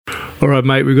All right,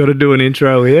 mate, we've got to do an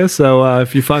intro here. So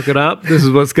if you fuck it up, this is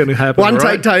what's going to happen. One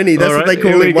take Tony. That's what they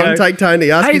call him. One take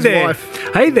Tony. Ask his wife.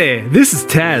 Hey there. This is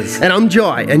Taz. And I'm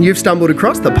Jai, and you've stumbled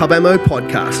across the Pub Ammo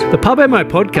Podcast. The Pub Ammo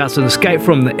Podcast is an escape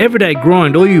from the everyday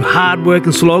grind all you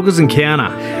hard-working sloggers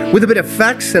encounter. With a bit of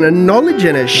facts and a knowledge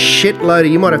and a shitload of,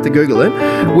 you might have to Google it,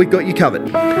 we've got you covered.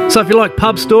 So if you like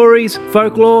pub stories,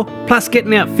 folklore, plus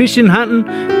getting out fishing, hunting,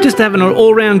 just having an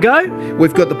all-round go,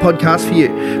 we've got the podcast for you.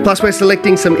 Plus we're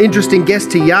selecting some interesting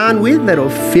guests to yarn with that'll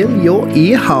fill your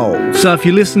ear hole. So if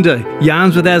you listen to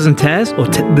Yarns with Az and Taz, or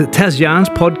the Taz Yarns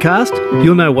podcast,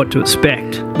 you'll know what to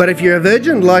expect. But if you're a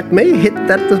virgin like me, hit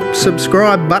that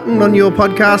subscribe button on your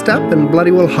podcast app and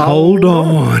bloody well hold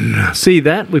on. See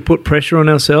that? We put pressure on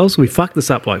ourselves. We fucked this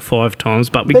up like 5 times,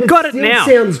 but we got it now. It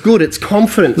sounds good. It's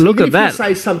confidence. Look Even at that. If you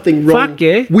say something wrong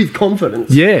with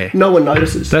confidence, no one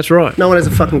notices. That's right. No one has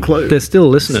a fucking clue. They're still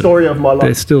listening. Story of my life.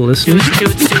 They're still listening.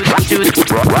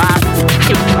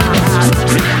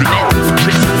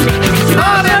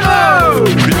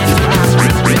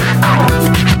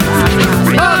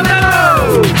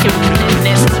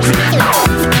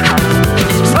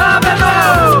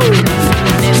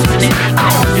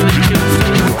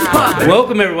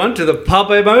 Welcome everyone to the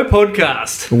Pub Ammo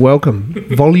Podcast. Welcome.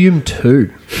 Volume 2.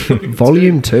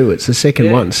 Volume 2. It's the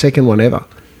second one ever.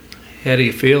 How do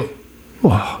you feel? Oh,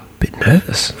 a bit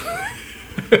nervous.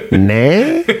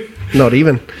 Nah. Not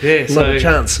even. Yeah, not a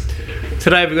chance.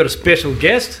 Today we've got a special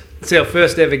guest. It's our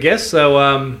first ever guest.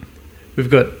 So we've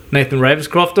got Nathan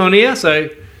Ravenscroft on here. So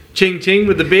ching ching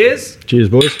with the beers. Cheers,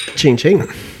 boys. Ching ching.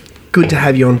 Good to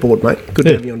have you on board, mate. Good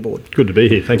to have you on board. Good to be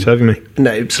here. Thanks for having me. No,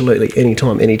 absolutely.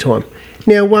 Anytime.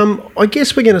 Now, I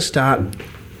guess we're going to start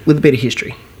with a bit of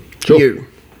history. Sure. You.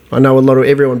 I know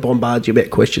everyone bombards you about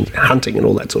questions, hunting and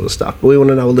all that sort of stuff, but we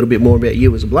want to know a little bit more about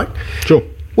you as a bloke. Sure.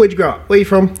 Where'd you grow up? Where are you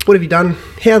from? What have you done?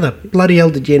 How the bloody hell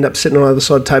did you end up sitting on the other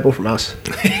side of the table from us?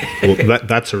 Well,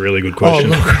 that's a really good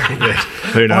question. Oh, look. Yeah,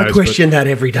 who knows? I question that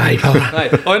every day, fella. Hey,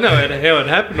 I know how it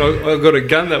happened. I got a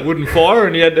gun that wouldn't fire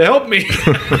and you had to help me.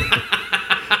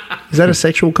 Is that a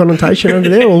sexual connotation under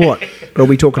there or what? Or are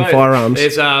we talking firearms?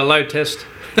 It's low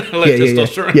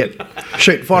testosterone. Yeah.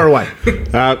 Shoot, fire away.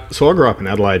 So I grew up in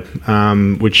Adelaide,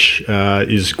 which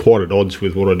is quite at odds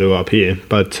with what I do up here.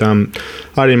 But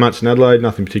 18 months in Adelaide,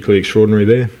 nothing particularly extraordinary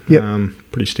there. Yep.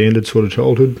 Pretty standard sort of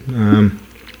childhood.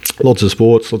 Lots of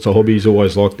sports, lots of hobbies,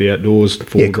 always liked the outdoors,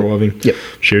 driving,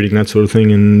 shooting, that sort of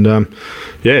thing. And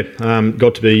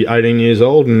got to be 18 years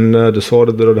old and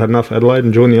decided that I'd had enough of Adelaide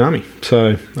and joined the army.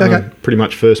 So pretty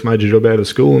much first major job out of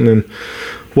school, and then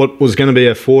what was going to be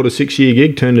a 4 to 6 year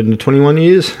gig turned into 21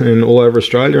 years and all over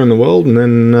Australia and the world. And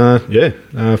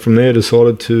then, from there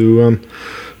decided to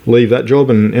leave that job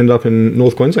and end up in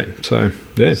North Queensland. So,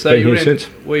 been here since.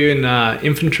 Were you in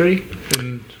infantry?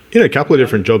 A couple of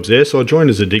different jobs there. So I joined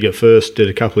as a digger first, did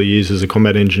a couple of years as a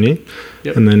combat engineer,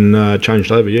 and then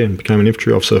changed over, and became an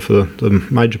infantry officer for the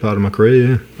major part of my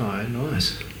career, Oh,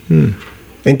 nice. And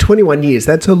 21 years,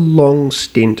 that's a long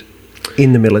stint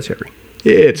in the military.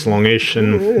 Yeah, it's longish,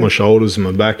 and my shoulders and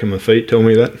my back and my feet tell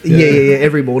me that. Yeah.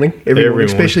 Every morning. Every morning.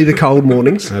 Especially the cold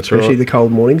mornings. That's right. Especially the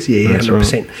cold mornings. Yeah, That's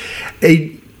 100%.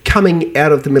 Right. Coming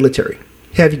out of the military,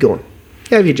 how have you gone?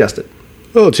 How have you adjusted?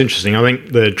 Well, it's interesting. I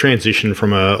think the transition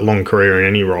from a long career in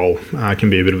any role can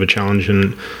be a bit of a challenge,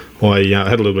 and I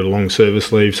had a little bit of long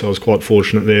service leave, so I was quite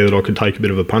fortunate there that I could take a bit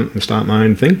of a punt and start my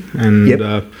own thing. And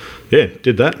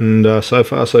did that, and so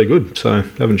far so good. So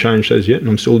haven't changed as yet, and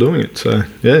I'm still doing it. So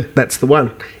that's the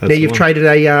one. Now you've traded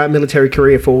a military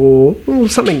career for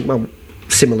something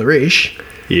similar-ish.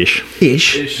 Ish.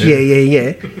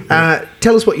 Yeah.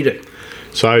 Tell us what you do.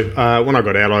 So when I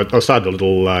got out, I started a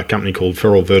little company called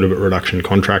Feral Vertebrate Reduction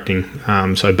Contracting.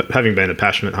 So having been a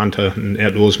passionate hunter and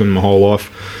outdoorsman my whole life,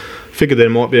 figured there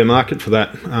might be a market for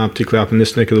that, particularly up in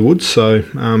this neck of the woods. So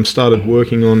started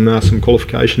working on some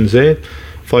qualifications there,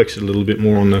 focused a little bit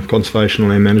more on the conservation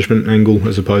and land management angle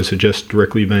as opposed to just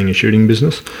directly being a shooting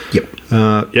business.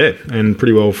 And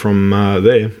pretty well from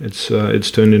there,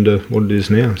 it's turned into what it is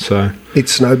now. So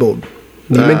it's snowballed.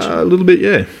 A little bit,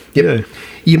 yeah. Yeah.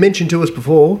 You mentioned to us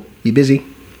before, you're busy.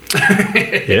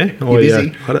 You're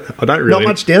busy. I don't really... Not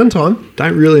much downtime.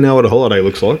 Don't really know what a holiday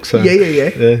looks like. So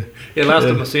Yeah, last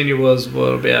time I seen you was,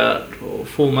 about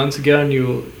 4 months ago, and you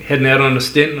were heading out on a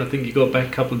stint, and I think you got back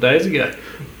a couple of days ago.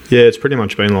 Yeah, it's pretty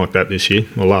much been like that this year,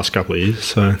 or last couple of years.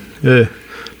 So,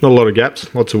 not a lot of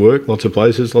gaps, lots of work, lots of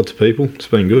places, lots of people. It's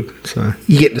been good. So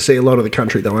you get to see a lot of the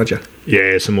country though, aren't you?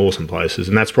 Yeah, some awesome places,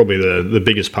 and that's probably the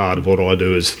biggest part of what I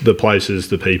do is the places,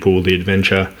 the people, the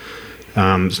adventure,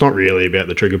 It's not really about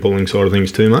the trigger pulling side of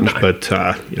things too much, but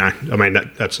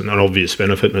that's an obvious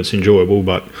benefit and it's enjoyable,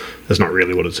 but that's not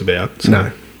really what it's about. So,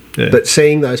 no. Yeah. But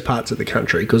seeing those parts of the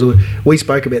country, because we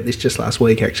spoke about this just last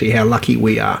week, actually, how lucky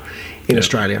we are in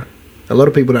Australia. A lot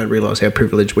of people don't realise how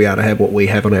privileged we are to have what we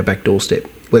have on our back doorstep,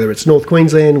 whether it's North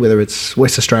Queensland, whether it's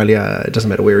West Australia, it doesn't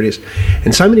matter where it is.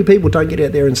 And so many people don't get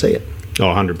out there and see it. Oh,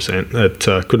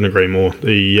 100%. Couldn't agree more.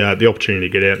 The opportunity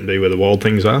to get out and be where the wild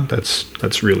things are,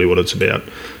 that's really what it's about.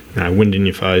 Wind in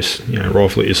your face,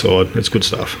 rifle at your side. It's good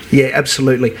stuff. Yeah,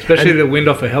 absolutely. Especially the wind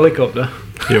off a helicopter.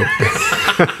 Yeah.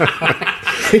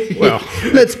 Well,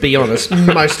 let's be honest.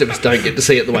 Most of us don't get to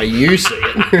see it the way you see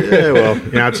it. Yeah, well,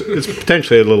 it's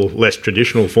potentially a little less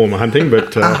traditional form of hunting,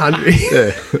 but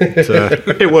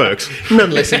it works.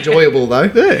 None less enjoyable, though.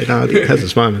 Yeah, no, it has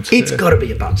its moments. It's got to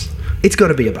be a buzz. It's got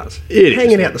to be a buzz.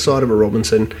 Hanging out the side of a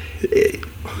Robinson,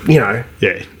 Yeah.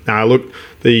 No, look,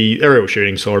 the aerial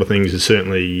shooting side of things is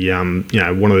certainly,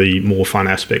 one of the more fun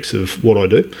aspects of what I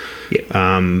do.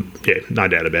 Yeah. No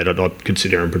doubt about it. I'd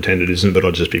consider and pretend it isn't, but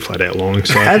I'd just be flat out lying.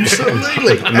 So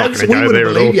absolutely. I'm not going to go there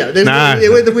at all.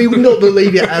 We would not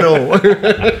believe you at all.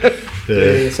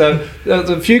 So there's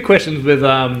a few questions with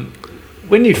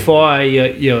when you fire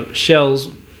your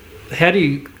shells, how do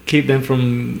you keep them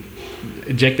from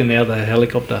ejecting out of the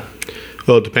helicopter?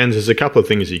 Well, it depends. There's a couple of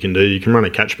things you can do. You can run a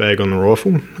catch bag on the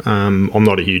rifle. I'm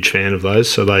not a huge fan of those,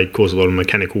 so they cause a lot of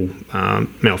mechanical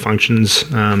malfunctions,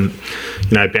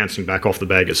 bouncing back off the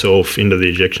bag itself into the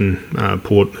ejection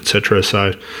port, etc.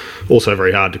 So also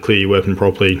very hard to clear your weapon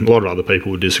properly. A lot of other people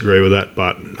would disagree with that,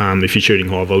 but if you're shooting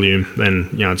high volume, then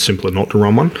it's simpler not to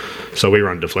run one. So we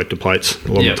run deflector plates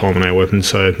a lot of the time on our weapons,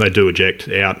 so they do eject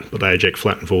out, but they eject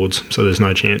flat and forwards, so there's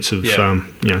no chance of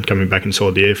coming back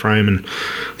inside the airframe. And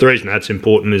the reason that's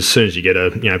important is as soon as you get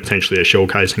a potentially a shell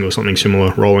casing or something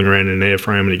similar rolling around in an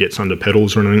airframe and it gets under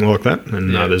pedals or anything like that,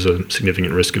 and there's a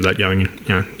significant risk of that going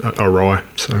awry.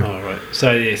 So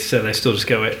so they still just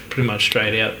go out pretty much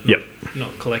straight out.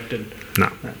 Not collected. No,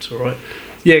 that's all right.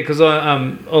 Yeah, because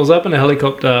I was up in a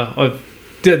helicopter. I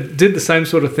did the same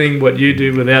sort of thing what you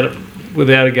do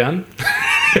without a gun.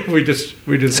 we just.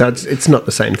 So it's not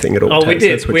the same thing at all. Oh, we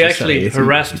did. We actually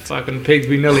harassed fucking pigs.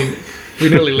 We nearly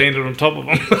landed on top of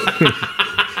them.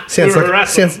 Sounds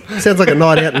like a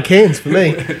night out in Cairns for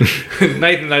me.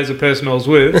 Nathan knows the person I was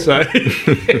with, so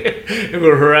we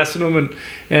were harassing them,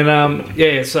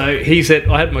 and so he said,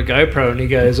 I had my GoPro, and he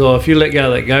goes, if you let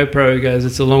go of that GoPro, he goes,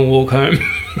 it's a long walk home.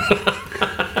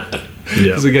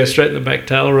 Because it goes straight in the back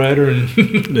tail rotor. And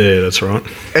yeah, that's right.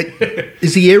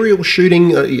 Is the aerial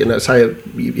shooting, say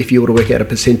if you were to work out a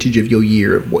percentage of your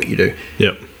year of what you do,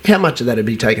 how much of that would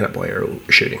be taken up by aerial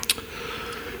shooting?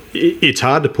 It's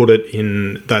hard to put it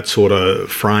in that sort of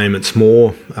frame. It's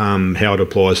more how it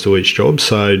applies to each job.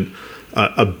 So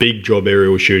a big job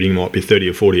aerial shooting might be 30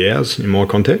 or 40 hours in my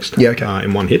context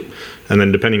in one hit. And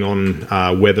then depending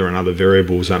on weather and other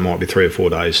variables, that might be 3 or 4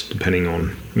 days, depending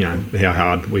on how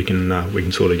hard we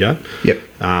can sort of go.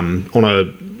 On a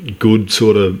good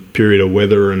sort of period of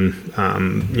weather and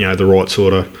the right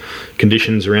sort of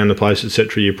conditions around the place,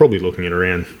 etc., you're probably looking at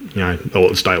around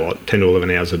it's daylight, 10 to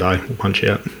 11 hours a day. We'll punch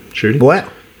out shooting. Wow.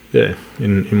 Yeah,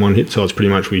 in one hit. So it's pretty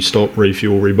much we stop,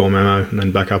 refuel, rebomb ammo, and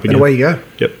then back up again. And away you go.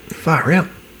 Yep. Far out.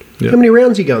 Yep. How many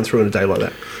rounds are you going through in a day like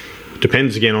that?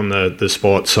 Depends again on the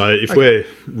spot. So if we're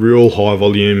real high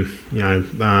volume, a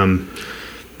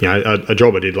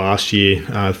job I did last year,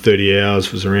 30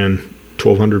 hours was around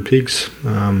 1,200 pigs,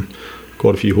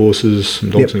 quite a few horses,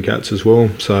 some dogs and cats as well.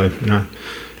 So,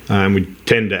 we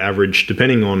tend to average,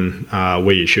 depending on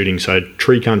where you're shooting. So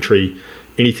tree country,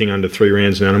 anything under 3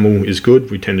 rounds an animal is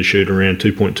good. We tend to shoot around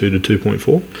 2.2 to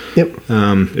 2.4.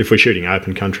 Yep. If we're shooting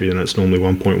open country, then it's normally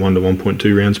 1.1 to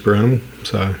 1.2 rounds per animal.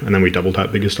 So, and then we double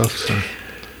tap bigger stuff. So,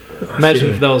 imagine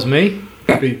if that was me,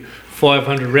 it'd be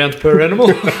 500 rounds per animal.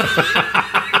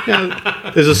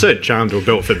 There's a certain charm to a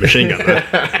belt-fed machine gun, though.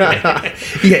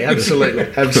 Yeah, absolutely.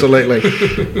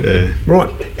 Yeah. Right.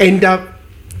 And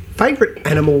favourite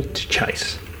animal to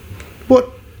chase? What?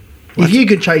 If you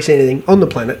could chase anything on the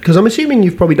planet, because I'm assuming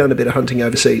you've probably done a bit of hunting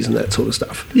overseas and that sort of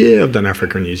stuff. Yeah, I've done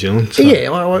Africa and New Zealand. So.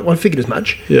 Yeah, I figured as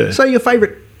much. Yeah. So your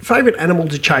favourite animal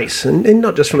to chase, and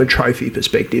not just from a trophy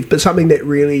perspective, but something that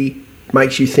really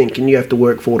makes you think and you have to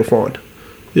work for to find?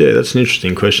 Yeah, that's an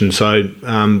interesting question. So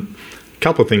a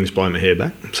couple of things blow my hair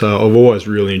back. So I've always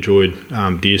really enjoyed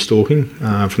deer stalking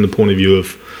from the point of view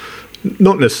of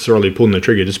not necessarily pulling the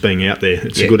trigger, just being out there.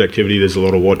 It's a good activity. There's a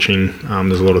lot of watching.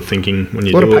 There's a lot of thinking when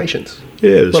you do it. A lot of patience.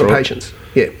 Yeah, that's right. A lot of patience.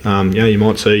 Yeah. You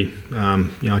might see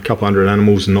a couple hundred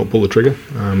animals and not pull the trigger.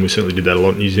 We certainly did that a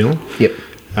lot in New Zealand. Yep.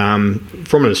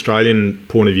 From an Australian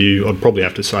point of view, I'd probably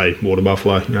have to say water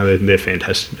buffalo. You know, they're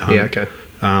fantastic. Okay.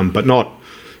 But not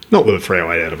with a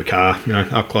 308 out of a car. You know,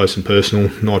 up close and personal,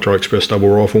 Nitro Express double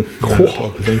rifle, that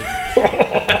type of thing.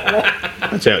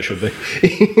 That's how it should be.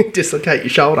 Dislocate your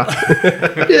shoulder.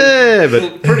 Yeah, but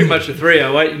well, pretty much a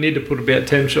 308. You need to put about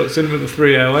 10 shots in with a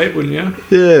 308, wouldn't you?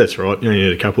 Yeah, that's right. You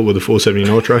need a couple with a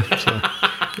 470 Nitro. So,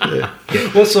 yeah.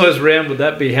 What size round would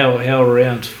that be? How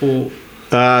rounds for?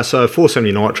 So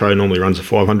 470 Nitro normally runs a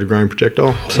 500 grain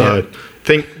projectile. So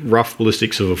think rough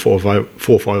ballistics of a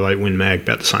 458 Win Mag,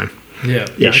 about the same. Yeah.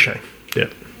 Ish. Okay. Yeah.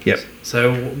 Yep.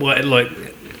 So what, like,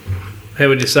 how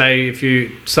would you say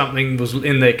if something was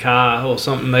in their car or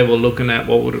something they were looking at,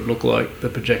 what would it look like, the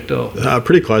projectile?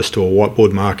 Pretty close to a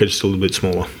whiteboard marker, just a little bit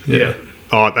smaller. Yeah.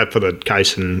 Oh, that for the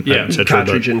case and et cetera.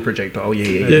 Cartridge and projectile,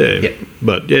 yeah.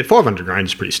 But 500 grain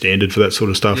is pretty standard for that sort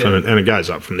of stuff, and it goes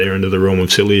up from there into the realm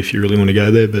of silly if you really want to go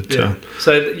there. But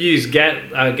so you use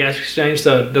gas exchange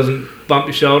so it doesn't bump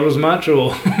your shoulder as much,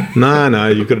 or no,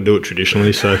 you've got to do it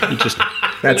traditionally. So you just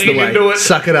that's the way.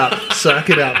 Suck it up.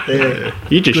 Yeah.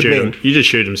 You just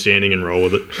shoot them standing and roll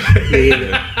with it.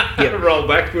 Yeah. Roll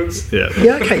backwards. Yeah.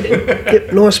 Yeah. Okay then.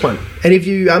 Yep. Nice one. And have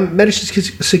you managed to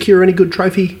secure any good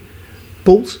trophy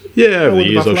bulls? Yeah, over the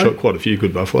years I've shot quite a few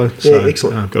good buffalo. So, yeah,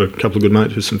 excellent. I've got a couple of good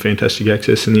mates with some fantastic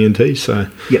access in the NT. So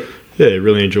yeah,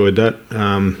 really enjoyed that.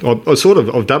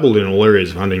 I've dabbled in all areas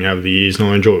of hunting over the years, and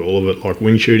I enjoy all of it. Like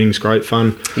wing shooting's great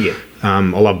fun. Yeah. I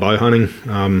love bow hunting.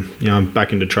 I'm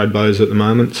back into trad bows at the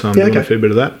moment, so I'm doing a fair bit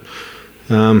of that.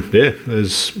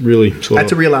 There's really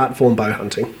that's a real art form, bow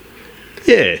hunting.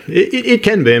 Yeah, it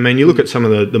can be. I mean, you look at some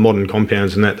of the modern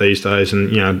compounds and that these days,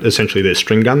 and essentially they're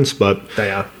string guns, but they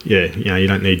are. Yeah, you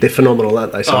don't need. They're phenomenal,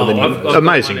 aren't they?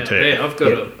 Amazing too. Yeah, I've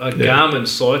got a Garmin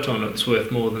sight on it. It's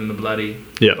worth more than the bloody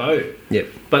bow. Yeah.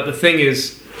 But the thing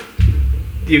is,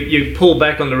 you pull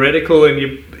back on the reticle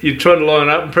and you're trying to line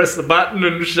up and press the button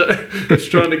and it's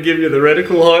trying to give you the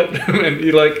reticle height, and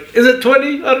you're like, is it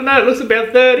 20? I don't know. It looks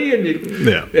about 30, and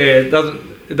it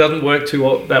doesn't work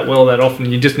that well that often.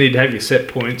 You just need to have your set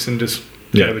points and just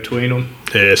go between them.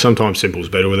 Yeah, sometimes simple's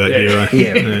better with that gear.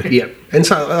 Yeah. And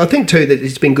so I think too that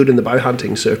it's been good in the bow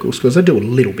hunting circles, because I do a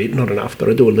little bit, not enough, but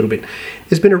I do a little bit.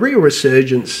 There's been a real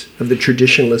resurgence of the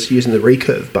traditionalists using the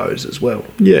recurve bows as well.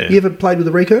 Yeah. You ever played with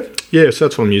the recurve? Yeah, so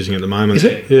that's what I'm using at the moment. Is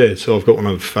it? Yeah, so I've got one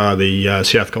of the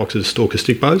South Cox's Stalker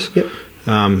stick bows. Yep.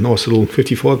 Nice little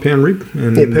 55-pound rib.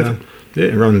 And, perfect.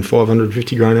 Run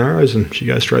 550 grain arrows, and she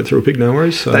goes straight through a pig, no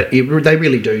worries. So. They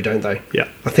really do, don't they? Yeah.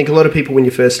 I think a lot of people, when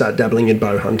you first start dabbling in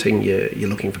bow hunting, you're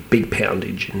looking for big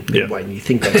poundage and you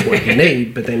think that's what you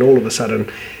need, but then all of a sudden,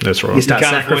 that's right. You start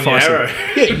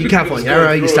sacrificing. You can't find your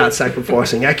arrow. You start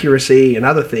sacrificing accuracy and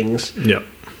other things. Yeah.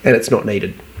 And it's not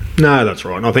needed. No, that's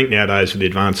right. And I think nowadays with the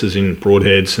advances in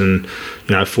broadheads and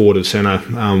forward of centre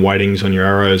weightings on your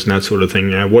arrows and that sort of thing,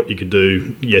 what you could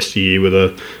do yesteryear with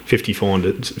a 55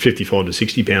 to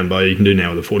 60 pound bow, you can do now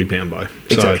with a 40 pound bow.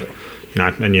 Exactly. So,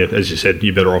 and as you said,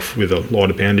 you're better off with a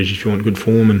lighter poundage if you want good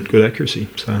form and good accuracy.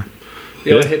 So,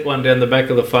 I hit one down the back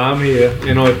of the farm here,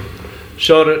 and I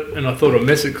shot it, and I thought I'd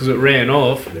miss it because it ran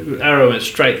off. The arrow went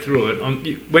straight through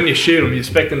it. When you shoot them, you're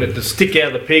expecting it to stick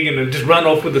out the pig and then just run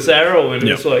off with this arrow, and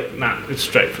it's like, it's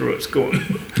straight through it, it's gone.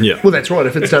 Yeah. Well, that's right.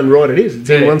 If it's done right, it is. It's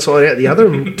in one side, out the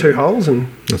other, and two holes, and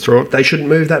that's right. They shouldn't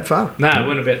move that far. No, it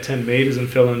went about 10 metres and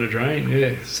fell in the drain.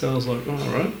 Yeah, so I was like, all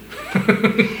right.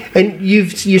 And you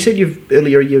said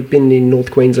earlier you've been in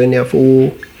North Queensland now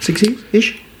for 6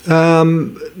 years-ish?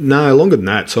 No, longer than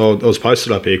that. So I was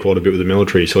posted up here quite a bit with the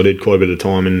military, so I did quite a bit of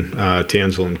time in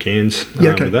Townsville and Cairns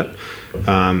with that.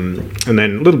 And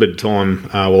then a little bit of time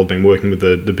while I've been working with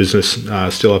the business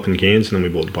still up in Cairns, and then we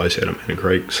bought the place out at Manor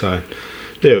Creek. So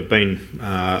I've been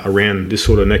around this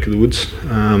sort of neck of the woods for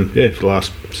the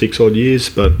last 6 odd years,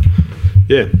 but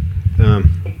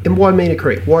and why Manor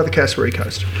Creek? Why the Cassowary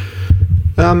Coast?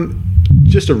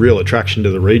 Just a real attraction to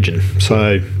the region.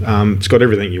 So it's got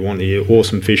everything you want here.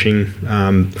 Awesome fishing.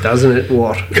 Doesn't it?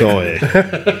 What? Oh, yeah.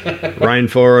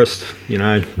 Rainforest,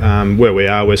 where we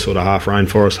are, we're sort of half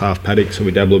rainforest, half paddock, so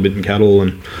we dabble a bit in cattle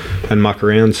and muck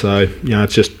around. So,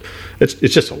 it's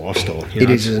just a lifestyle. It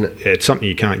is, isn't it? Yeah, it's something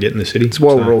you can't get in the city. It's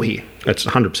why we're all here. That's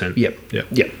 100%.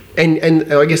 Yep.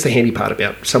 And I guess the handy part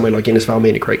about somewhere like Innisfail,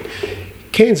 Manor Creek,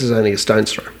 Cairns is only a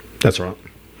stone's throw. That's right.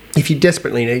 If you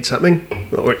desperately need something,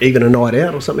 or even a night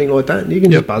out or something like that, you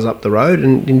can just buzz up the road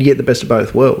and you get the best of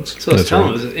both worlds. So I was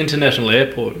telling you, the international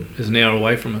airport is an hour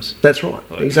away from us. That's right,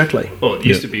 exactly. Well, it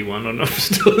used to be one, I don't know if it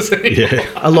still is anymore. Yeah.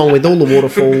 Along with all the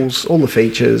waterfalls, all the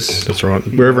features. That's right.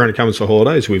 Where everyone comes for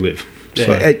holidays, we live. Yeah.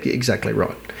 So. Exactly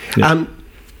right. Yeah.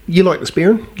 You like the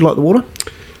spearing? You like the water?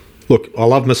 look, I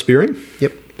love my spearing.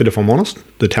 Yep. But if I'm honest,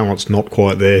 the talent's not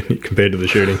quite there compared to the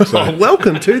shooting. So.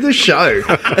 Welcome to the show.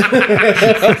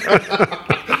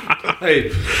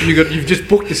 Hey, you've just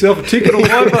booked yourself a ticket on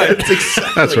my mate. That's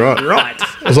exactly That's right.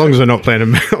 As long as they're not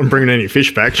planning on bringing any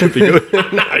fish back, should be good.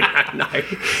 No.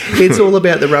 It's all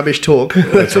about the rubbish talk.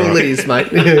 That's all it is, mate.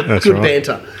 That's good right.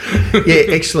 banter.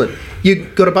 Yeah, excellent. You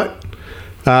got a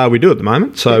boat? We do at the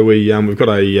moment. So we've got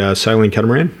a sailing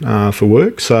catamaran for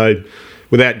work. So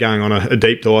without going on a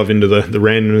deep dive into the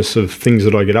randomness of things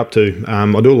that I get up to,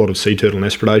 I do a lot of sea turtle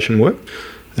nest predation work.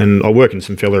 And I work in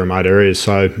some fairly remote areas,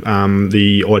 so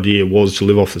the idea was to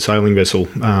live off the sailing vessel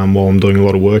while I'm doing a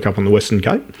lot of work up on the Western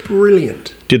Cape.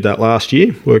 Brilliant. Did that last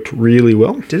year, worked really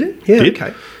well. Did it? Yeah, Did.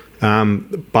 okay.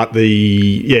 But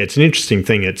it's an interesting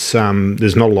thing. It's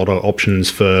there's not a lot of options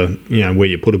for where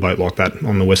you put a boat like that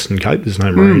on the Western Cape. There's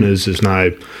no marinas.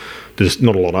 There's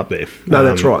not a lot up there. No,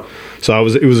 that's right. So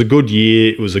it was a good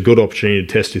year. It was a good opportunity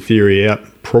to test the theory out.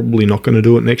 Probably not going to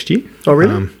do it next year. Oh,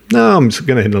 really? No, I'm just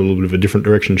going to head in a little bit of a different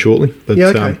direction shortly. But, yeah,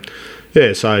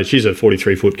 okay. So she's a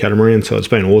 43-foot catamaran, so it's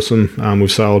been awesome.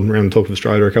 We've sailed around the top of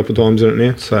Australia a couple of times in it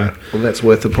now. So well, that's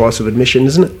worth the price of admission,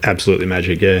 isn't it? absolutely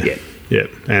magic, yeah. Yeah. Yeah,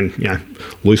 and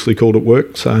loosely called at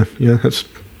work, so that's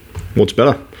what's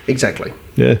better. Exactly.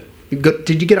 Yeah.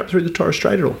 Did you get up through the Torres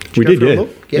Strait at all? We did, yeah.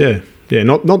 Yep. Yeah,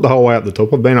 not the whole way up the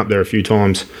top. I've been up there a few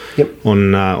times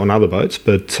on other boats,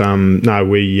 but no,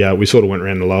 we sort of went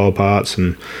around the lower parts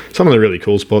and some of the really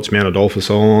cool spots, Mount Adolphus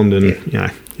Island, and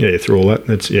through all that.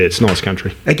 It's nice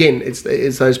country. Again, it's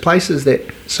those places that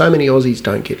so many Aussies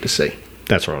don't get to see.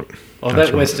 That's right. Oh,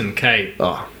 that Western Cape.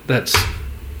 Oh, that's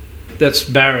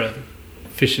Barra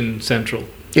fishing central.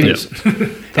 it is.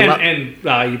 and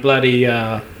you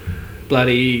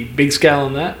bloody big scale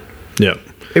on that. Yeah.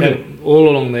 And all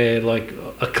along there, like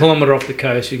a kilometre off the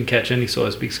coast, you can catch any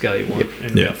size big scale you want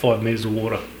in about 5 metres of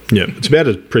water. Yeah, it's about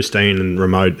as pristine and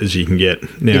remote as you can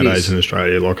get nowadays in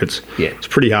Australia. Like it's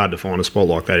pretty hard to find a spot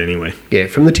like that anyway. Yeah,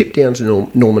 from the tip down to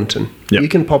Normanton, Yep. you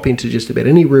can pop into just about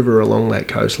any river along that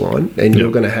coastline, and you're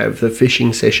going to have the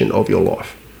fishing session of your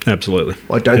life. Absolutely.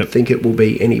 I don't think it will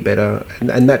be any better,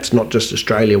 and that's not just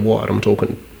Australia wide. I'm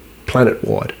talking planet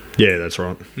wide. Yeah, that's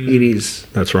right. It is.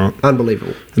 That's right.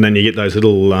 Unbelievable. And then you get those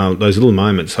little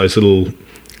moments, those little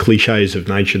cliches of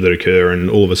nature that occur, and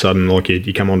all of a sudden, like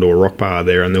you come onto a rock bar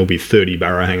there, and there'll be 30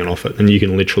 barra hanging off it, and you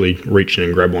can literally reach in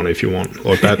and grab one if you want,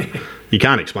 like that. You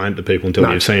can't explain it to people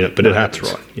until you've seen it, but it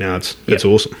happens. That's right. It's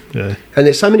awesome. Yeah. And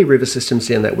there's so many river systems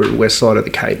down that west side of the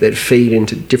Cape that feed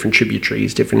into different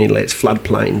tributaries, different inlets,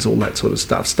 floodplains, all that sort of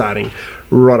stuff, starting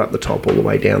right up the top all the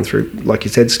way down through, like you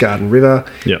said, Skardon River.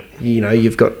 Yeah.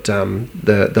 You've got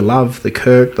the Love, the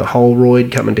Kirk, the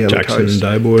Holroyd coming down Jackson, the coast.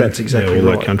 Dayboy. That's exactly all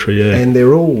right. that country, yeah. And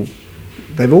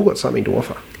they've all got something to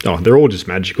offer. Oh, they're all just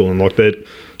magical. And like that,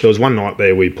 there was one night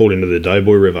there we pulled into the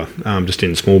Dayboy River just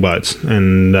in small boats,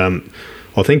 and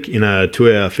I think in a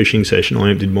 2-hour fishing session,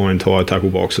 I emptied my entire tackle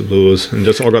box of lures, and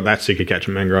I got that sick of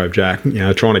catching mangrove jack.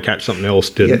 Trying to catch something else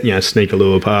to sneak a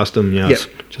lure past them. It's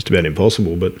just about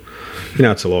impossible. But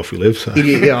it's the life we live. So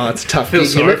It's tough. Feel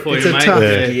sorry for you, mate. Tough.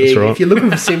 Yeah, that's right. If you're looking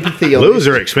for sympathy, lures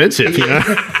are expensive.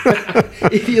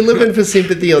 If you're looking for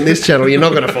sympathy on this channel, you're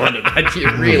not going to find it, mate.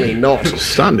 You're really not.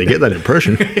 Starting to get that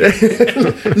impression.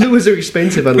 Lures are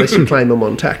expensive unless you claim them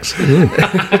on tax.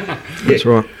 That's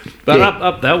right. But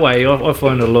up that way, I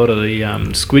find a lot of the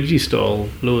squidgy style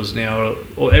lures now,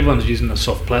 or everyone's using the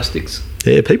soft plastics.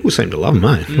 Yeah, people seem to love them,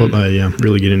 eh? Like they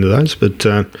really get into those. But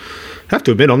have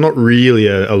to admit, I'm not really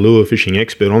a lure fishing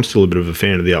expert. I'm still a bit of a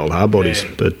fan of the old hard bodies.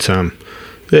 Yeah. But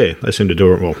they seem to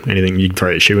do it well. Anything you can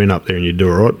throw your shoe in up there and you do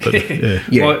it right.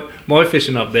 But My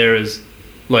fishing up there is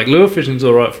like lure fishing's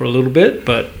all right for a little bit,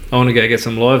 but I want to go get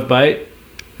some live bait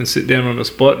and sit down on a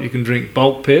spot. You can drink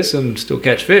bulk piss and still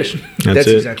catch fish. That's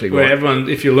exactly right. Where everyone,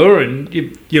 if you're luring,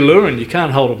 you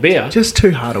can't hold a beer. Just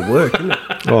too hard to work, isn't it?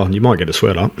 Oh, you might get a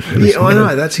sweat up. Yeah, I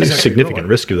know. That's exactly significant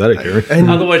risk of that occurring. And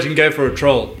otherwise, you can go for a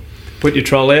troll. Put your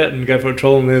troll out and go for a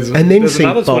troll, and there's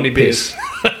another 20 beers.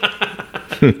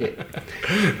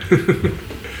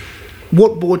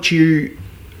 What brought you...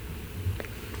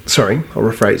 Sorry, I'll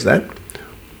rephrase that.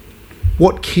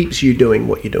 What keeps you doing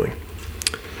what you're doing?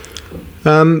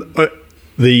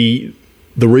 The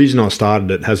reason I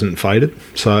started it hasn't faded.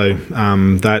 So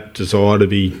that desire to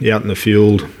be out in the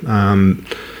field,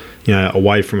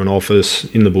 away from an office,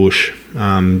 in the bush,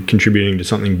 contributing to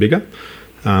something bigger,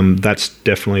 that's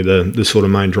definitely the sort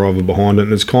of main driver behind it.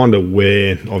 And it's kind of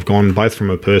where I've gone, both from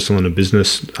a personal and a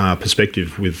business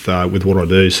perspective with what I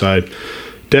do. So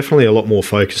definitely a lot more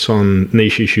focus on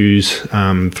niche issues,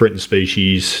 threatened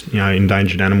species,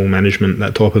 endangered animal management,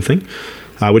 that type of thing.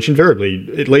 which invariably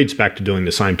it leads back to doing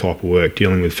the same type of work,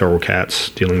 dealing with feral cats,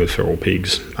 dealing with feral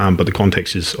pigs, but the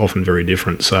context is often very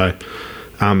different. So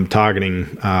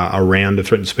targeting around a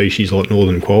threatened species like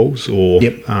northern quolls or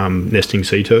nesting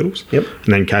sea turtles, and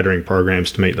then catering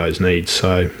programs to meet those needs.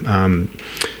 So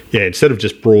instead of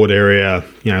just broad area,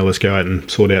 let's go out and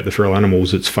sort out the feral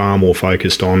animals, it's far more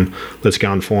focused on let's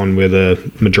go and find where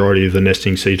the majority of the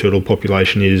nesting sea turtle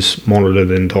population is, monitor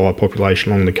the entire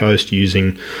population along the coast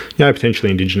using,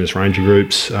 potentially Indigenous ranger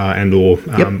groups and or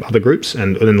other groups,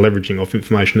 and then leveraging off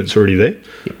information that's already there,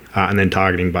 and then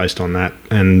targeting based on that,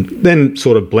 and then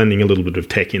sort of blending a little bit of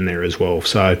tech in there as well.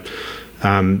 So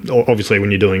obviously,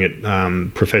 when you're doing it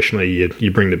professionally,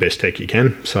 you bring the best tech you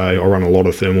can. So I run a lot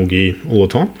of thermal gear all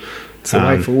the time. It's the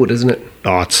way forward, isn't it?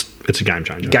 Oh, it's a game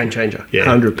changer. Game changer,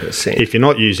 100%. If you're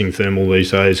not using thermal these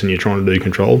days and you're trying to do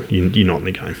control, you're not in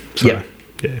the game. So,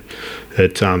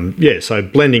 so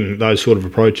blending those sort of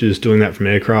approaches, doing that from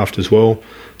aircraft as well.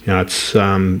 It's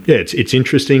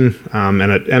interesting,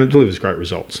 and it delivers great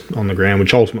results on the ground,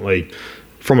 which ultimately,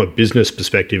 from a business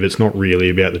perspective, it's not really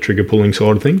about the trigger pulling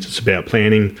side of things. It's about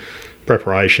planning,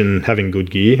 preparation, having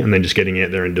good gear, and then just getting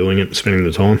out there and doing it, spending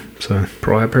the time. So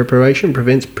prior preparation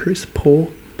prevents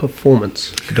poor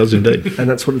performance. It does indeed. And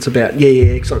that's what it's about.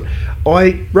 Yeah, excellent.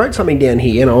 I wrote something down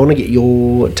here, and I want to get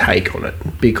your take on it,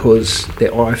 because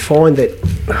I find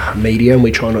that media, and we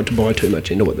try not to buy too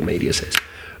much into what the media says,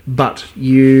 but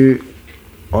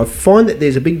I find that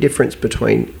there's a big difference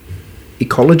between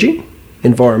ecology,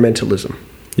 environmentalism.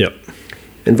 Yep.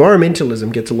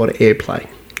 Environmentalism gets a lot of airplay.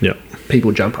 Yep.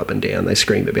 People jump up and down. They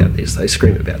scream about this. They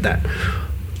scream about that.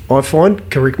 I find,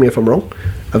 correct me if I'm wrong,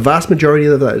 a vast majority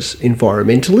of those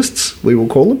environmentalists, we will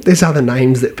call them, there's other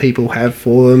names that people have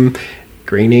for them.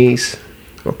 Greenies.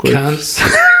 Cunts.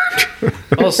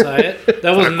 I'll say it.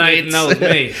 That wasn't Nathan, that was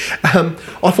me.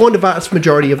 I find a vast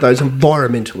majority of those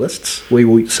environmentalists, we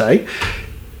will say,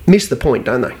 miss the point,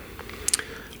 don't they?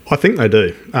 I think they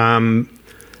do.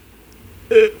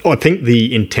 I think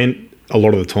the intent a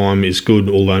lot of the time is good,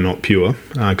 although not pure,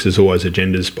 because there's always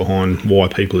agendas behind why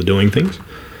people are doing things.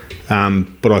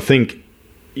 But I think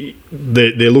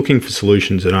they're looking for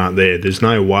solutions that aren't there. There's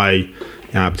no way,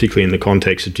 particularly in the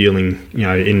context of dealing,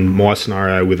 in my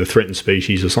scenario with a threatened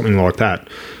species or something like that,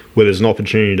 where there's an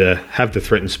opportunity to have the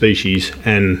threatened species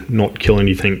and not kill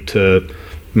anything to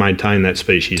maintain that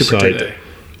species. To protect it.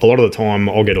 A lot of the time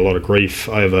I'll get a lot of grief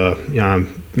over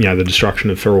the destruction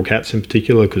of feral cats in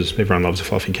particular, because everyone loves a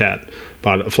fluffy cat,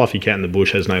 but a fluffy cat in the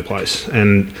bush has no place.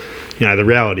 And the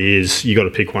reality is you got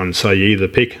to pick one. So you either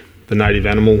pick the native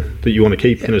animal that you want to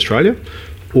keep in Australia,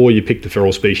 or you pick the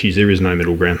feral species. There is no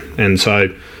middle ground. And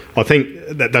so I think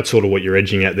that's sort of what you're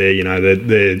edging at there.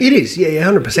 It is,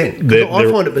 100%.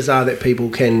 I find it bizarre that people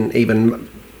can even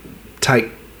take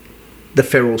the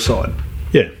feral side.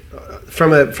 Yeah.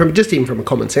 From a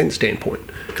common sense standpoint.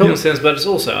 Common sense, but it's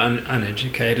also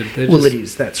uneducated. It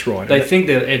is. That's right. They think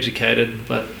they're educated,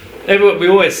 but we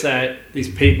always say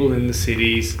these people in the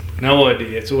cities. No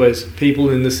idea. It's always people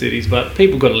in the cities, but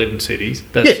people got to live in cities.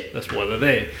 That's why they're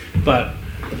there. But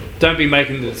don't be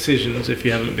making the decisions if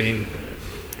you haven't been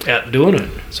out doing it,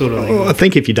 sort of thing. Well, I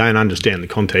think if you don't understand the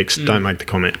context, don't make the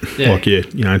comment.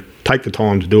 Yeah. Take the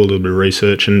time to do a little bit of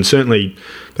research, and certainly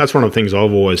that's one of the things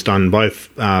I've always done, both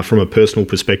from a personal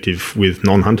perspective with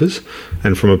non-hunters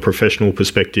and from a professional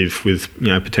perspective with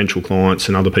potential clients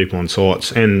and other people on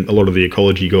sites, and a lot of the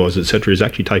ecology guys, etc., is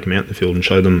actually take them out in the field and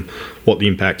show them what the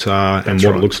impacts are and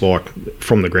what it looks like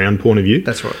from the ground point of view.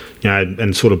 That's right.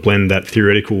 And sort of blend that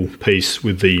theoretical piece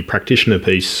with the practitioner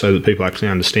piece so that people actually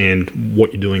understand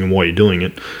what you're doing and why you're doing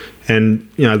it. And,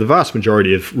 the vast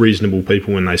majority of reasonable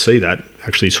people, when they see that,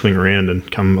 actually swing around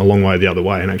and come a long way the other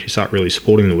way and actually start really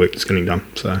supporting the work that's getting done.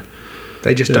 So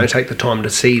they just don't take the time to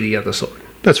see the other side.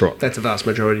 That's right. That's a vast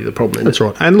majority of the problem. That's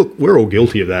right. And look, we're all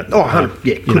guilty of that.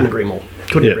 Couldn't agree more.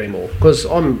 Couldn't agree more. Because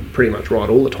I'm pretty much right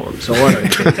all the time, so I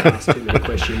don't get to ask too many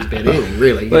questions about anything,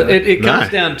 really. But it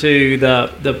comes down to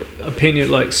the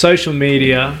opinion, like social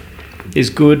media is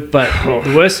good, but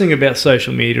the worst thing about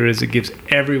social media is it gives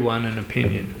everyone an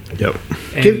opinion. Yep.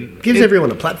 Gives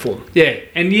everyone a platform. Yeah.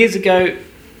 And years ago,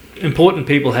 important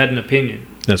people had an opinion.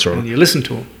 That's right. And you listen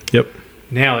to them. Yep.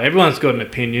 Now everyone's got an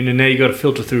opinion, and now you got to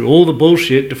filter through all the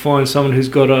bullshit to find someone who's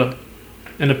got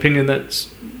an opinion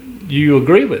that's you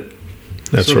agree with.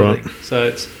 That's right. So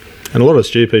it's and a lot of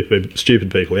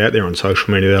stupid people out there on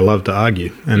social media. They love to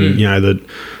argue, and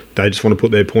they just want to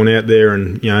put their point out there,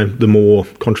 and the more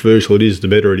controversial it is, the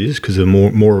better it is, because the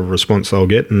more of a response they'll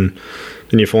get. And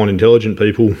then you find intelligent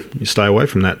people, you stay away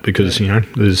from that, because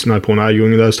there's no point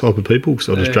arguing with those type of people, because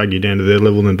they'll just drag you down to their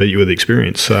level and beat you with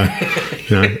experience. So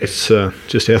it's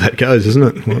just how that goes,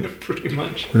 isn't it? Pretty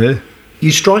much. Yeah.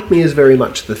 You strike me as very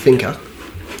much the thinker.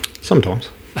 Sometimes.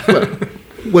 Well,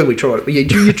 when we try to,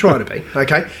 you try to be,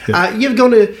 okay. You've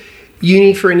gone to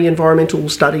uni for any environmental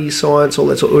studies, science, all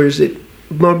that sort, or is it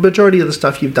majority of the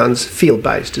stuff you've done is field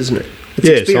based, isn't it? It's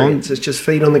experience. It's just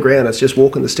feet on the ground. It's just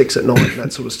walking the sticks at night and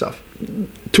that sort of stuff.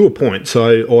 To a point.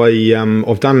 So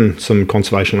I've done some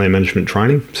conservation land management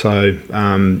training. So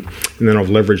and then I've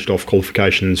leveraged off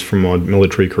qualifications from my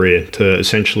military career to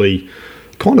essentially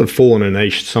kind of fall in a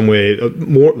niche somewhere,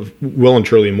 well and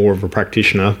truly more of a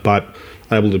practitioner, but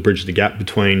able to bridge the gap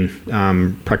between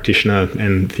practitioner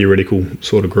and theoretical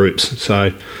sort of groups.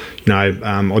 So,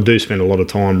 I do spend a lot of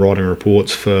time writing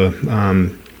reports for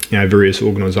various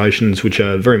organisations, which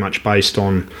are very much based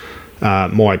on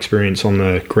my experience on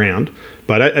the ground.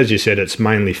 But as you said, it's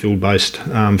mainly field-based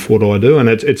for what I do, and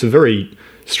it's a very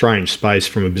strange space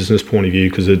from a business point of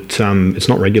view, because it's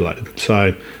not regulated.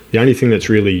 So the only thing that's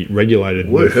really regulated...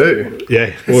 Woohoo!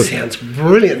 That sounds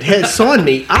brilliant. Sign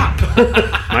me up!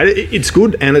 Mate, it's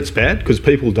good and it's bad, because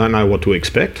people don't know what to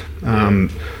expect.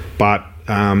 But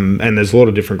there's a lot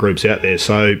of different groups out there.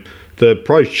 So the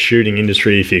pro shooting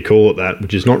industry, if you call it that,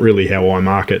 which is not really how I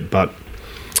market, but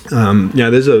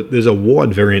there's a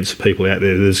wide variance of people out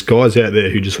there. There's guys out there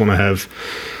who just want to have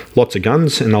lots of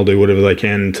guns, and they'll do whatever they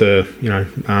can to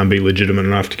be legitimate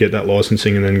enough to get that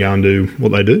licensing and then go and do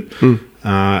what they do.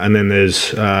 And then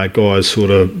there's guys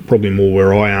sort of probably more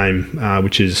where I aim,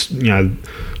 which is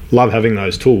love having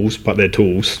those tools, but they're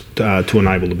tools to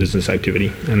enable the business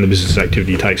activity, and the business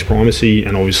activity takes primacy,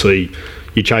 and obviously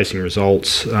you're chasing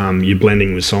results, you're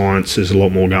blending with science, there's a lot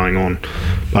more going on.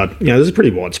 But there's a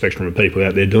pretty wide spectrum of people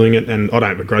out there doing it, and I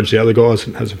don't begrudge the other guys,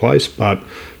 it has a place, but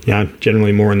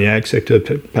generally more in the ag sector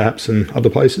perhaps than other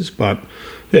places. But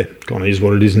kind of is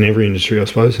what it is in every industry, I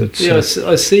suppose.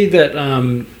 I see that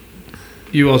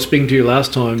I was speaking to you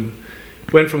last time,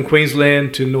 went from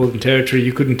Queensland to Northern Territory.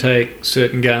 You couldn't take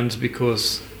certain guns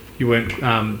because you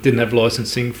didn't have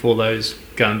licensing for those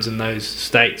guns in those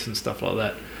states and stuff like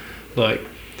that. Like,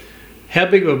 how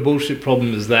big of a bullshit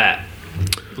problem is that?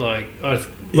 Like,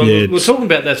 we were talking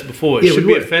about that before. It should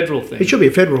be a federal thing. It should be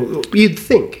a federal. You'd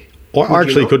think. I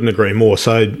actually couldn't agree more.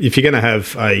 So if you're going to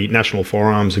have a national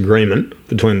firearms agreement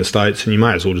between the states, then you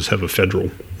may as well just have a federal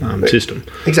system.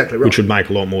 Exactly right. Which would make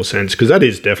a lot more sense, because that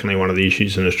is definitely one of the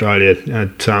issues in Australia.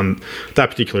 That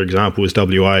particular example was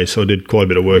WA, so I did quite a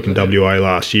bit of work in WA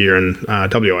last year, and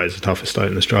WA is the toughest state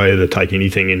in Australia to take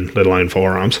anything in, let alone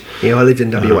firearms. Yeah, I lived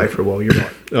in WA for a while, you're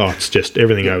right. Oh, it's just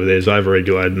everything over there is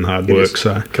over-regulated and hard work.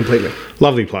 So completely.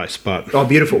 Lovely place, but... Oh,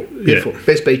 beautiful.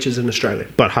 Best beaches in Australia.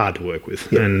 But hard to work with.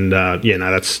 Yep. And,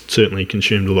 that's certainly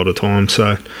consumed a lot of time.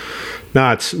 So,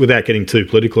 no, it's without getting too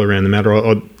political around the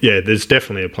matter, there's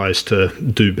definitely a place to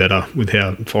do better with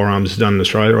how firearms is done in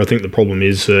Australia. I think the problem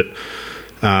is that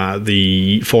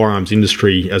the firearms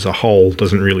industry as a whole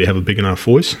doesn't really have a big enough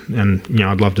voice. And,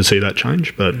 I'd love to see that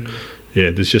change, but...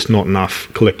 there's just not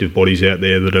enough collective bodies out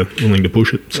there that are willing to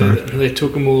push it. So they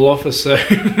took them all off us, so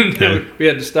we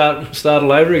had to start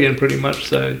all over again, pretty much.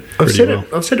 So I've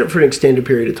said it for an extended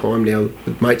period of time now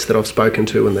with mates that I've spoken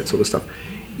to and that sort of stuff.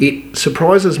 It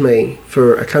surprises me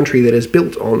for a country that is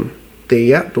built on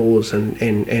the outdoors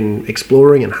and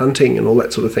exploring and hunting and all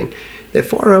that sort of thing, their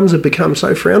firearms have become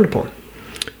so frowned upon.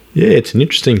 Yeah, it's an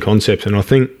interesting concept, and I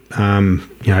think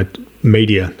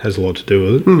media has a lot to do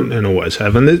with it, and always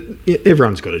have. And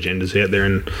everyone's got agendas out there,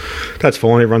 and that's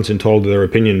fine. Everyone's entitled to their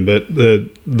opinion. But the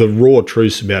raw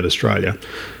truths about Australia,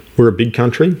 we're a big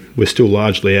country. We're still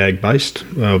largely ag-based.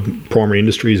 Primary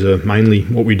industries are mainly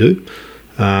what we do.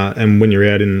 And when you're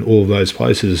out in all of those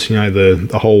places,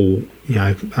 the whole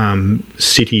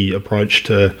city approach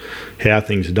to how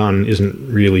things are done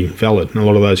isn't really valid, and a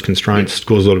lot of those constraints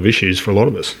cause a lot of issues for a lot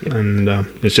of us. And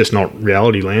it's just not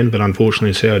reality land, but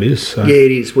unfortunately, it's how it is. So. Yeah,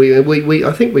 it is.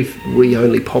 I think we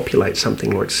only populate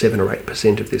something like 7 or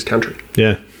 8% of this country.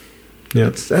 Yeah.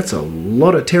 That's a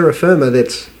lot of terra firma.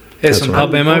 There's some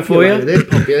pub ammo for you.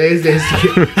 There's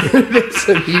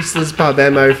some useless pub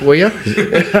ammo for you.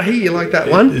 You like that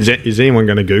one? Is anyone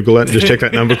going to Google that and just check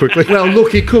that number quickly? Well,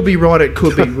 look, it could be right, it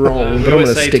could be wrong. But I'm going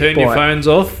to stick by it. Turn your phones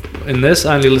off in this.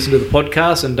 Only listen to the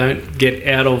podcast and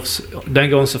don't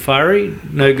go on Safari.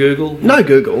 No Google. No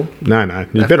Google. No.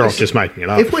 You're better off just making it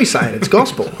up. If we say it, it's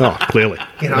gospel. Oh, clearly.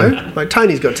 Like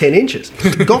Tony's got 10 inches.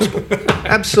 Gospel.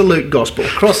 Absolute gospel.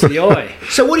 Across the eye.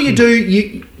 So what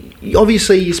do?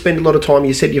 obviously you spend a lot of time.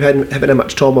 You said you haven't had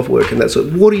much time off work and that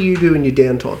sort. What do you do in your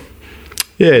downtime?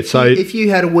 Yeah, so if you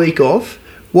had a week off,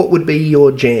 what would be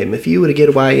your jam? If you were to get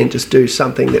away and just do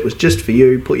something that was just for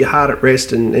you, put your heart at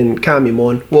rest and calm your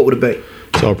mind, what would it be?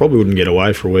 So I probably wouldn't get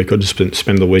away for a week. I'd just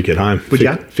spend the week at home. Would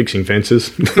you? Fixing fences.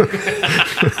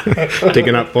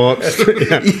 Digging up pipes.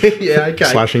 Yeah, okay.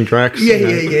 Slashing tracks.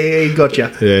 Yeah,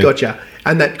 gotcha.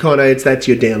 And that kind of, that's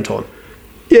your downtime.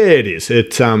 Yeah, it is.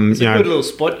 It's a good little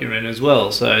spot you're in as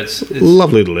well, so it's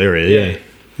lovely little area,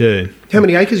 yeah. How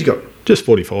many acres you got? Just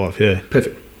 45, yeah.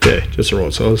 Perfect. Yeah, just the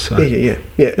right size. So. Yeah,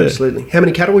 absolutely. How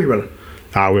many cattle are you running?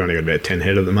 We only got about 10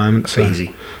 head at the moment. So.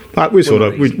 Easy. But we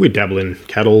we dabble in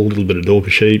cattle, a little bit of Dorper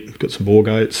sheep, got some boar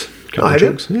goats, couple of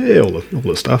chooks. Yeah, all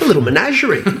the stuff. A little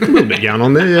menagerie. A little bit going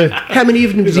on there, yeah. How many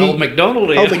of them do you... Old MacDonald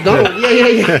here. Old MacDonald,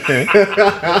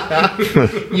 yeah.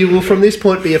 You will from this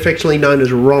point be affectionately known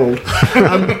as Ronald.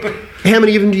 How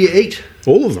many of them do you eat?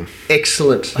 All of them.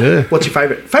 Excellent. Yeah. What's your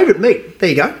favourite? Favourite meat? There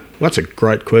you go. That's a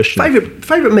great question.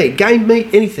 Favourite meat? Game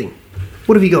meat? Anything?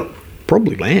 What have you got?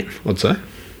 Probably lamb, I'd say.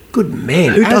 Good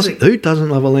man. Who doesn't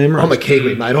love a lamb roast? I'm a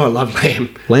Kiwi, mate. I love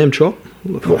lamb. Lamb chop?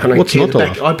 What's not to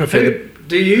love? I prefer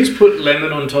Do you put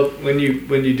lemon on top when you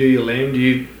do your lamb? Do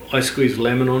you squeeze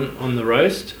lemon on the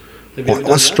roast?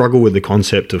 I struggle with the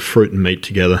concept of fruit and meat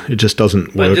together. It just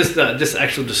doesn't work. But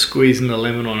just squeezing the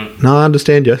lemon on it. No, I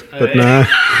understand you, but no.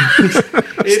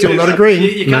 Still not agreeing.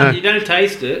 You don't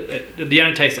taste it. You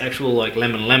don't taste actual like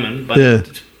lemon, but it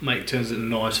just turns it a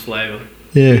nice flavour.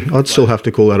 Yeah, I'd still have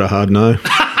to call that a hard no.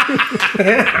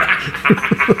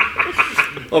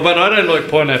 But I don't like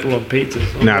pineapple on pizza.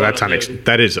 No,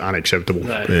 that is unacceptable.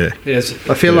 No. Yeah. Yes.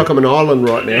 I feel like I'm an island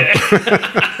right now.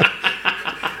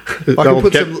 I can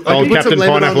put some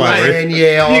lemon on there,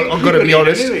 and I've got to be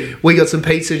honest. We got some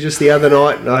pizza just the other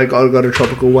night, and I got a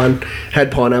tropical one, had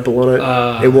pineapple on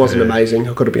it. It wasn't amazing,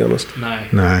 I've got to be honest. No.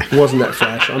 It wasn't that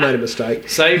flash. I made a mistake.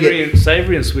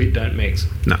 Savoury and sweet don't mix.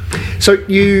 No. So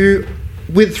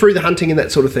through the hunting and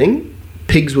that sort of thing,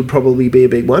 pigs would probably be a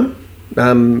big one.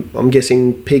 I'm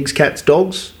guessing pigs, cats,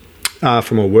 dogs?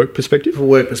 From a work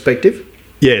perspective?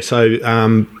 Yeah, so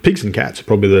pigs and cats are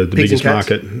probably the biggest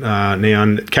market now,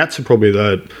 and cats are probably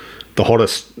the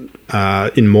hottest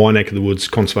in my neck of the woods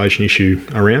conservation issue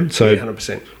around. So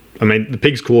 100%. I mean, the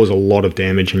pigs cause a lot of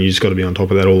damage, and you just got to be on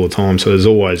top of that all the time. So there's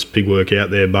always pig work out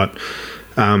there, but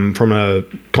from a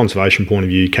conservation point of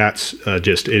view, cats it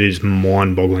is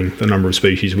mind-boggling the number of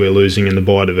species we're losing and the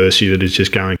biodiversity that is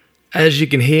just going. As you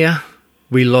can hear,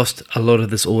 we lost a lot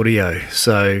of this audio,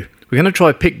 so we're going to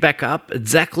try pick back up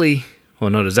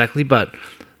not exactly, but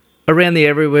around the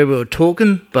area where we were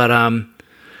talking. But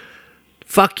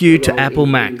fuck you to Apple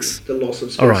Max. The loss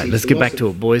of species, all right, let's get back to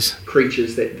it, boys.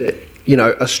 Creatures that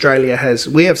Australia has.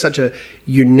 We have such a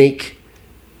unique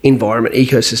environment,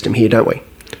 ecosystem here, don't we?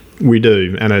 We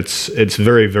do, and it's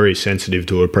very, very sensitive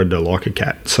to a predator like a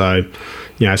cat. So,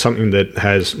 something that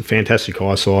has fantastic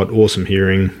eyesight, awesome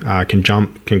hearing, can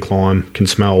jump, can climb, can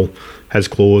smell, has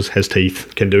claws, has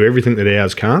teeth, can do everything that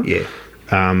ours can't. Yeah.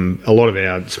 A lot of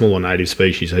our smaller native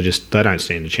species, they don't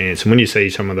stand a chance. And when you see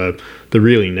some of the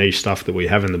really niche stuff that we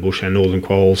have in the bush, our northern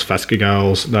quolls,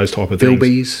 phascogales, those type of things,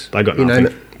 bilbies, they got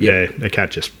nothing. Yeah,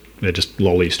 they're just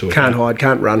lollies to it. Can't hide,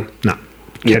 can't run. No,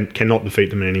 cannot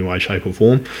defeat them in any way, shape or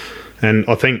form. And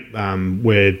I think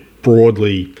we're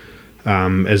broadly,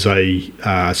 as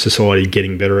a society,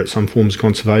 getting better at some forms of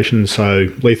conservation. So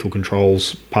lethal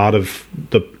control's part of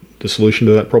the solution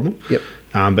to that problem. Yep.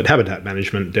 But habitat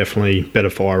management, definitely better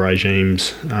fire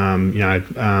regimes,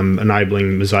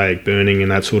 enabling mosaic burning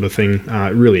and that sort of thing,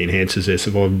 really enhances their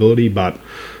survivability. But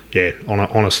yeah,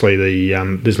 honestly,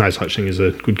 there's no such thing as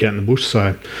a good cat in the bush.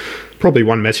 So probably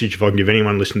one message, if I can give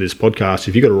anyone listening to this podcast,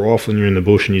 if you've got a rifle and you're in the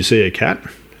bush and you see a cat,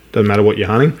 doesn't matter what you're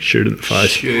hunting, shoot it in the face.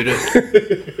 Shoot it.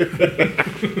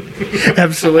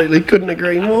 Absolutely, couldn't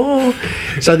agree more.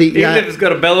 So even if it's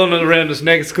got a bell on it around its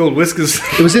neck, it's called whiskers.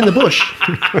 It was in the bush.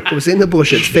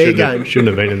 It's fair game. Shouldn't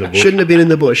have been in the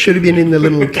bush. Should have been in the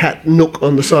little cat nook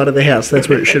on the side of the house. That's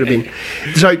where it should have been.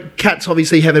 So cats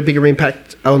obviously have a bigger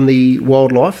impact on the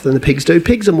wildlife than the pigs do.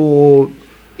 Pigs are more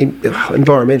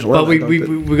environmental. But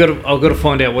I've got to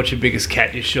find out what's your biggest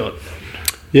cat you shot.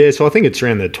 Yeah, so I think it's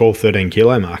around the 12, 13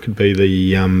 kilo mark would be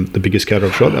the biggest cat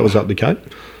I've shot. That was up the Cape.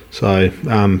 So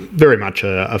very much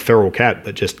a feral cat,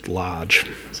 but just large.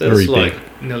 So very it's like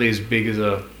big. Nearly as big as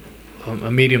a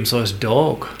medium-sized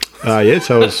dog. So it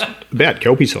was about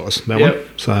Kelpie size, that one.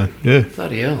 So, yeah.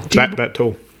 Bloody hell. That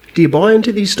tall. Do you buy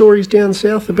into these stories down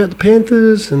south about the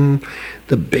panthers and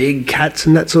the big cats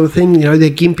and that sort of thing? You know,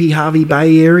 the Gympie, Harvey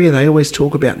Bay area, they always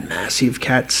talk about massive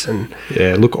cats. And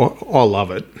yeah, look, I love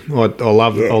it. I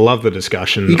love the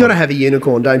discussion. You got to have a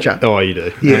unicorn, don't you? Oh, you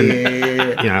do. Yeah.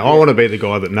 And, you know, I want to be the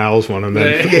guy that nails one and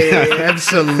then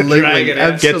Absolutely.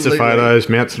 gets the photos,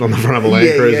 mounts it on the front of a Land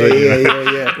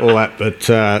Cruiser, all that. But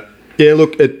yeah,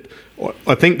 look,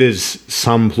 I think there's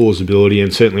some plausibility,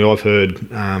 and certainly I've heard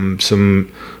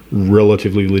some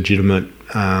relatively legitimate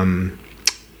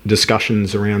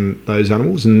discussions around those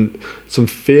animals, and some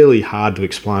fairly hard to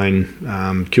explain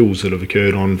kills that have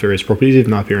occurred on various properties,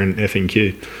 even up here in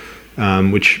F&Q,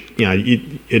 which, you know,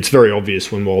 it's very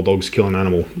obvious when wild dogs kill an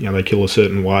animal. You know, they kill a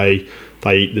certain way,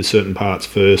 they eat the certain parts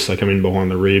first, they come in behind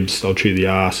the ribs, they'll chew the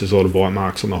arse, there's a lot of bite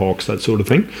marks on the hocks, that sort of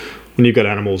thing. When you've got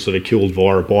animals that are killed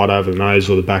via a bite over the nose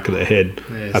or the back of the head,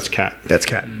 that's cat. That's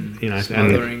cat. You know,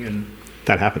 and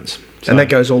that happens. So, and that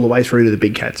goes all the way through to the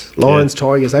big cats. Lions,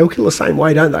 tigers, they all kill the same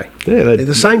way, don't they? Yeah. They're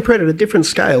the same predator, different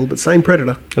scale, but same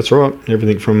predator. That's right.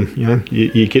 Everything from, you know,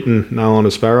 your kitten nailing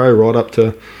a sparrow right up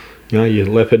to, you know, your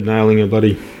leopard nailing a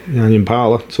bloody, you know,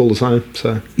 impala. It's all the same.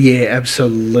 So yeah,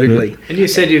 absolutely. Yeah. And you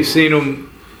said you've seen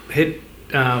them hit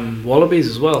wallabies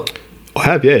as well. I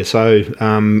have, yeah. So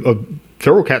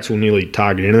feral cats will nearly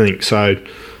target anything. So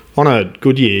on a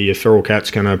good year, your feral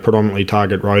cat's going to predominantly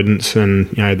target rodents and,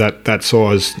 you know, that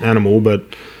size animal, but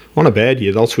on a bad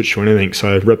year, they'll switch to anything.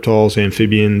 So reptiles,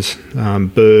 amphibians,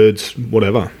 birds,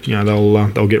 whatever. You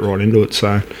know, they'll get right into it.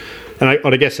 So, and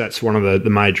I guess that's one of the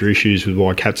major issues with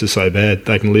why cats are so bad.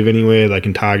 They can live anywhere. They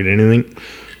can target anything.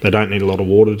 They don't need a lot of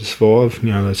water to survive.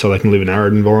 You know, so they can live in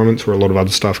arid environments where a lot of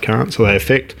other stuff can't. So they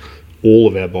affect all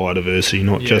of our biodiversity,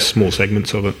 not just small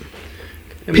segments of it.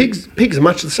 Pigs are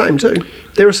much the same too.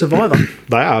 They're a survivor.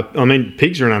 They are. I mean,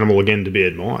 pigs are an animal again to be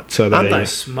admired. So aren't they?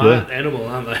 Smart animal,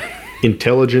 aren't they?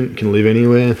 Intelligent, can live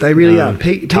anywhere. They really are.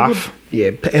 Tough.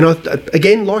 Yeah, and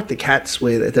again, like the cats,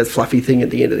 where that fluffy thing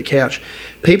at the end of the couch,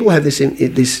 people have this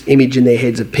image in their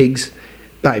heads of pigs,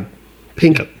 babe,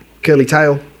 pink, curly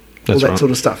tail, all that sort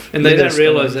of stuff. And they don't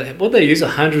realise that. What they use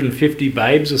 150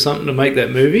 babes or something to make that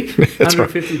movie.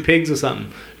 150 pigs or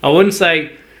something. I wouldn't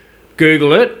say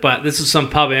Google it, but this is some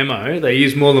pub ammo. They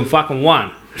use more than fucking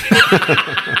one.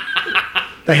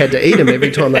 They had to eat them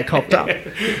every time they copped up.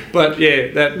 But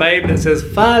yeah, that babe that says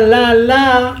fa la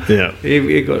la,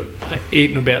 he got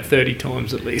eaten about 30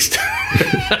 times at least.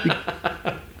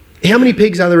 How many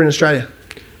pigs are there in Australia?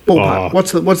 Ballpark.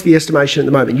 What's the estimation at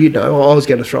the moment? You'd know. I was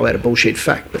going to throw out a bullshit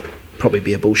fact, but probably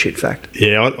be a bullshit fact.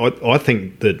 Yeah, I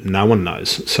think that no one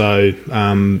knows. So you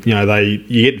know,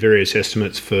 you get various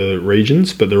estimates for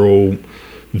regions, but they're all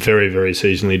very, very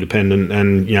seasonally dependent.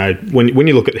 And you know, when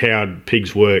you look at how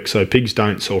pigs work, so pigs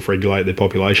don't self-regulate their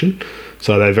population,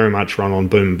 so they very much run on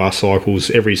boom and bust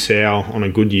cycles. Every sow on a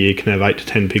good year can have 8 to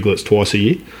 10 piglets twice a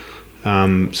year.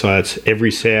 So it's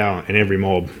every sow and every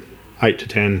mob, 8 to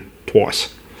 10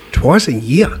 twice. Twice a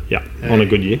year? Yeah, on a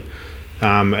good year.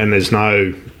 And there's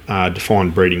no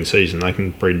defined breeding season. They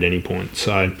can breed at any point.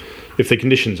 So if the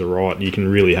conditions are right, you can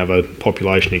really have a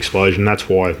population explosion. That's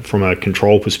why, from a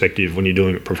control perspective, when you're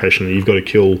doing it professionally, you've got to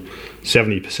kill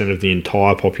 70% of the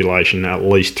entire population at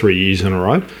least 3 years in a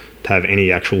row to have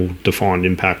any actual defined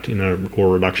impact or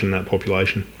reduction in that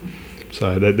population.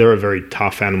 So they're a very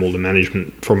tough animal to manage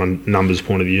from a numbers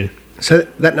point of view. So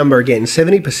that number again,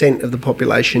 70% of the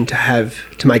population to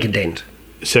make a dent.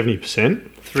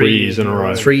 70%, 3 years in a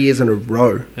row. 3 years in a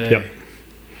row. Yeah. Yep.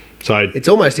 So it's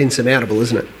almost insurmountable,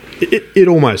 isn't it? It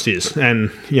almost is.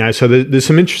 And, you know, so there's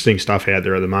some interesting stuff out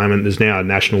there at the moment. There's now a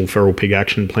national feral pig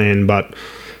action plan, but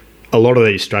a lot of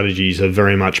these strategies are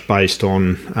very much based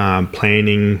on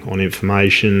planning, on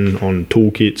information, on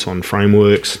toolkits, on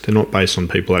frameworks. They're not based on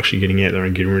people actually getting out there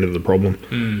and getting rid of the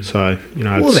problem. So, you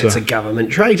know, well, that's a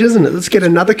government trait, isn't it? Let's get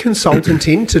another consultant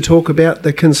in to talk about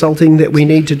the consulting that we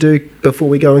need to do before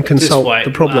we go and consult the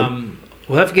problem.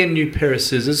 We'll have to get a new pair of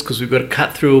scissors because we've got to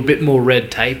cut through a bit more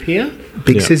red tape here.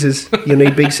 Big scissors. You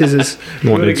need big scissors.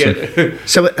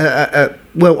 So,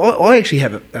 I actually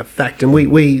have a fact, and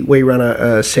we run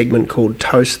a segment called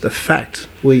Toast the Fact.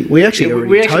 We actually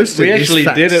already toasted this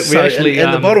fact. Did it.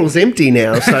 And the bottle's empty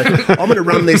now, so I'm going to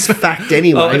run this fact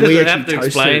anyway. We have to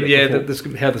explain,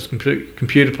 how this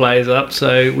computer plays up.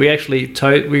 So we actually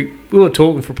we were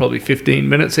talking for probably 15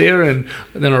 minutes here, and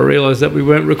then I realised that we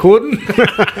weren't recording.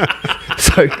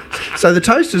 So the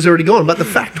toaster's already gone, but the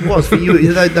fact was for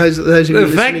you, those who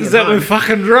the fact is that we're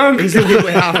fucking drunk.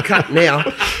 We're half cut now.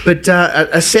 But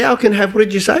a sow can have, what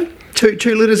did you say?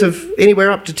 2 litres of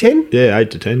anywhere up to 10? Yeah, 8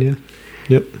 to 10, yeah.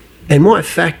 Yep. And my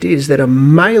fact is that a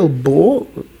male boar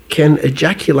can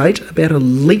ejaculate about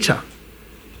 1 litre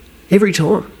Every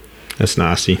time. That's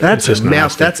nasty. That's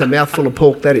a mouthful of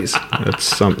pork. That is. That's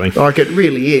something. Like it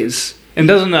really is. And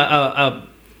doesn't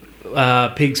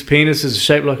a pig's penis is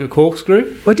shaped like a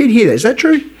corkscrew? I did hear that. Is that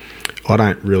true? I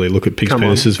don't really look at pig's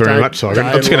penises very much, so I'm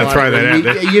just going to throw that out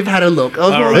there. You've had a look.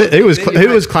 Right. Who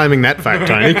was claiming that fact,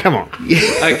 Tony? Come on.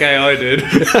 Okay, I did.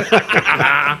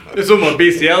 It's all my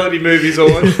bestiality movies I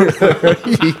watch.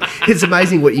 It's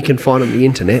amazing what you can find on the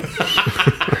internet.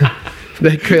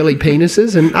 The curly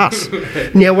penises and us.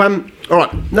 Now, all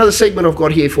right, another segment I've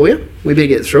got here for you. We better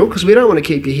get through it because we don't want to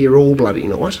keep you here all bloody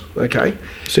night, okay?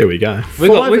 So here we go. We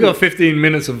got 15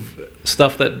 minutes of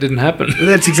stuff that didn't happen.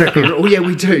 That's exactly right. Oh, yeah,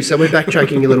 we do. So we're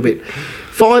backtracking a little bit.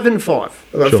 5 and 5.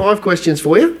 I've got 5 questions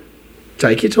for you.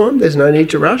 Take your time. There's no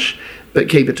need to rush, but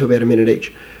keep it to about a minute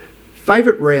each.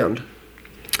 Favourite round?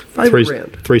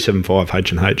 375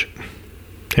 H&H.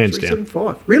 Hands down.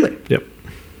 375. Really? Yep.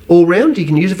 All round? You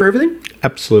can use it for everything?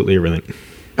 Absolutely everything.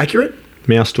 Accurate?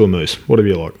 Mouse to a moose, whatever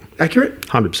you like. Accurate?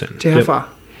 100%. To how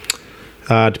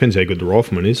far? Depends how good the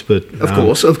rifleman is, but Of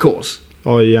course.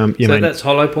 That's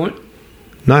hollow point?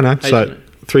 No. So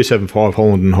 375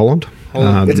 Holland and Holland.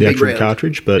 The actual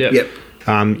cartridge, but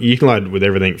you can load with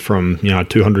everything from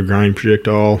 200 grain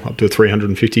projectile up to a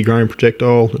 350 grain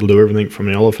projectile. It'll do everything from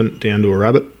an elephant down to a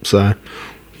rabbit. So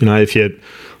if you had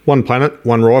one planet,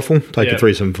 one rifle, take a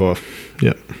 375.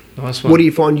 Yep. Nice one. What do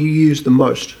you find you use the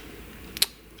most?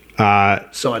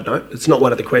 Side note, it's not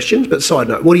one of the questions, but side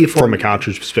note, what do you find? From a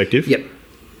cartridge perspective? Yep.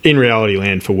 In reality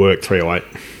land for work, 308.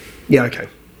 Yeah, okay.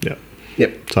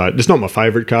 Yep. So it's not my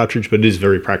favourite cartridge, but it is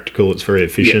very practical. It's very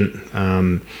efficient. Yep.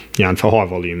 And for high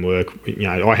volume work,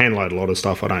 I hand load a lot of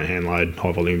stuff. I don't hand load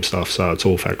high volume stuff, so it's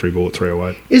all factory bought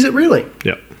 308. Is it really?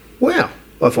 Yep. Wow,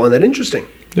 I find that interesting.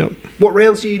 Yep. What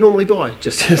rounds do you normally buy?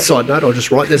 Just a side note, I'll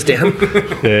just write this down.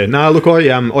 Yeah, no, look,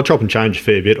 I chop and change a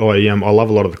fair bit. I love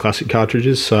a lot of the classic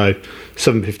cartridges. So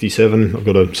 757, I've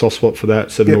got a soft spot for that.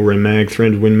 7mm rim mag,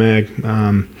 300 Win mag.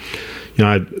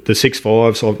 The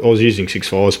 6.5s, I was using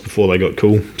 6.5s before they got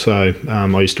cool. So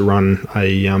I used to run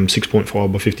a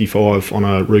 6.5 by 55 on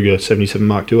a Ruger 77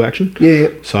 Mark II action. Yeah.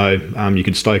 So you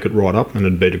could stoke it right up and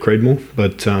it'd beat a Creedmoor.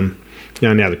 But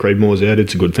now the Creedmoor's out,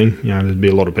 it's a good thing. There'd be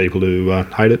a lot of people who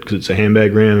hate it because it's a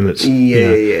handbag round and it's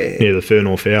near the fur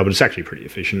nor foul, but it's actually pretty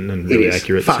efficient and really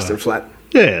accurate. Fast and flat.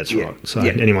 Yeah, that's right. So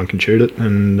anyone can shoot it.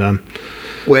 And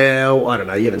well, I don't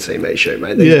know. You haven't seen me shoot,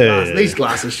 mate. These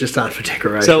glasses just aren't for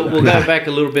decoration. So we'll go back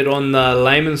a little bit on the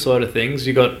layman side of things.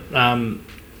 You got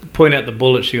point out the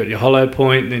bullets. You got your hollow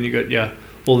point, and then you got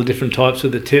all the different types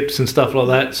with the tips and stuff like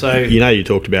that. So you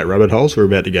talked about rabbit holes. We're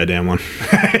about to go down one.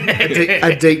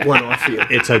 a deep one, I feel.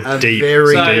 It's a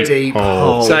very deep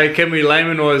hole. So can we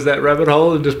laymanise that rabbit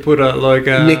hole and just put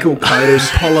a nickel coated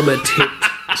polymer tip?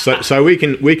 So we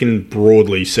can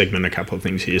broadly segment a couple of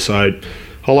things here. So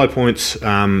hollow points,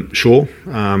 sure,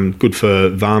 good for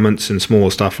varmints and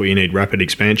smaller stuff where you need rapid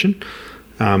expansion.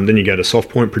 Then you go to soft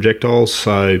point projectiles,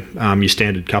 so your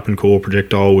standard cup and core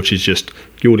projectile, which is just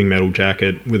gilding metal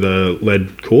jacket with a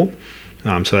lead core.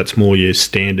 So that's more your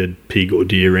standard pig or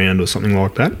deer round or something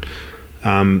like that.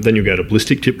 Then you'll go to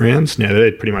ballistic tip rounds. Now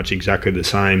they're pretty much exactly the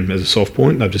same as a soft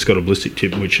point. They've just got a ballistic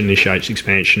tip which initiates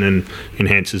expansion and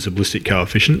enhances the ballistic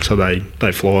coefficient, so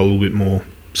they fly a little bit more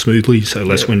smoothly, so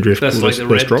less wind drift, that's less, like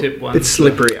the less red drop. Tip one. It's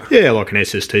slipperier. Yeah, like an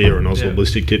SST or an Oswald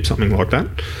ballistic tip, something like that.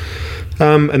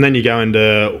 And then you go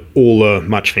into all the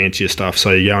much fancier stuff.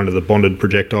 So you go into the bonded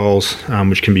projectiles,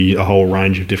 which can be a whole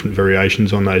range of different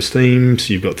variations on those themes.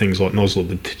 You've got things like nozzle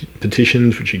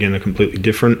petitions, which again are completely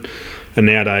different. And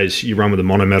nowadays you run with the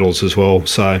monometals as well.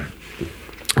 So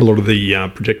a lot of the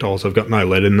projectiles have got no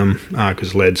lead in them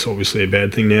because lead's obviously a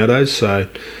bad thing nowadays. So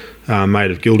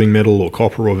made of gilding metal or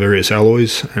copper or various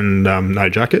alloys and no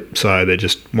jacket. So they're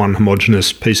just one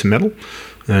homogeneous piece of metal.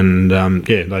 And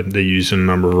they're used in a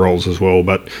number of roles as well.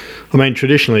 But I mean,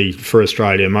 traditionally for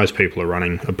Australia, most people are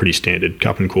running a pretty standard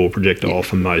cup and core projectile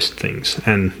for most things,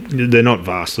 and they're not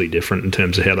vastly different in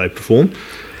terms of how they perform.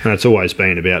 And it's always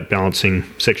been about balancing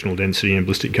sectional density and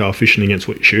ballistic coefficient against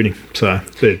what you're shooting. So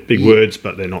they're big words,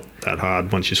 but they're not that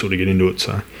hard once you sort of get into it.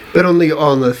 So, but on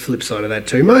the flip side of that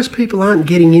too, most people aren't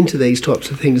getting into these types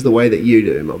of things the way that you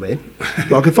do, my man.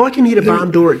 Like if I can hit a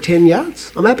barn door at 10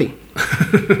 yards, I'm happy.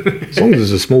 As long as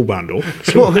it's a small barn door.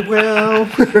 Well.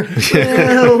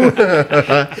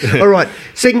 All right.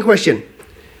 Second question.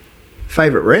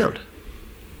 Favourite round?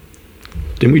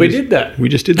 Didn't we did that. We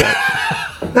just did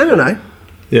that. No.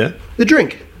 Yeah. The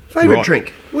drink. Favourite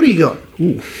drink. What do you got?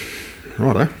 Ooh.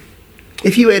 Righto.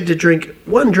 If you had to drink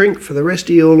one drink for the rest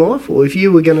of your life, or if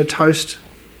you were going to toast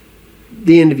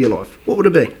the end of your life, what would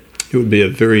it be? It would be a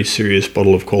very serious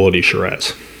bottle of quality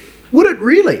Shiraz. Would it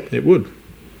really? It would.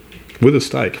 with a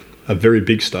steak, a very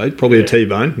big steak, probably a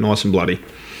T-bone, nice and bloody.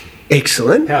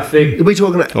 Excellent. How thick? Are we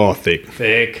talking? Thick.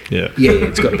 Thick. Yeah. Yeah,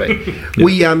 it's got to be.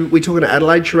 We talking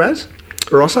Adelaide Shiraz,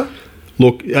 Barossa?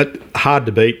 Look, hard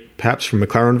to beat, perhaps from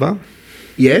McLaren Vale.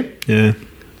 Yeah.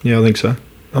 Yeah, I think so.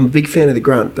 I'm a big fan of the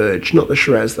Grant Burge, not the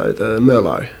Shiraz though, the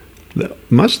Merlot.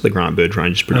 Most of the Grant Burge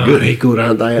range is pretty good. They're good,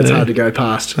 aren't they? It's hard to go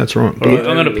past. That's right. All right,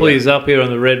 I'm going to please up here on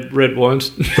the red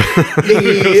wines.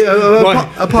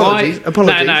 Apologies. No.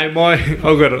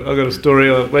 I've got a story.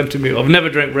 I've never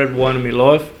drank red wine in my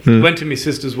life. Went to my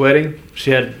sister's wedding.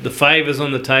 She had the favours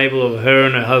on the table of her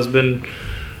and her husband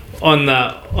on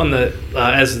the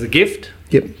as the gift.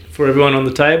 Yep. For everyone on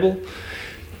the table.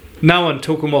 No one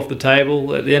took them off the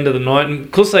table at the end of the night, and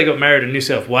of course they got married in New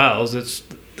South Wales.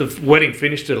 The wedding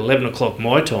finished at 11 o'clock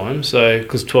my time, so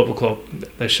because 12 o'clock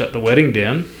they shut the wedding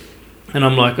down, and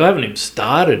I'm like, I haven't even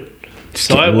started.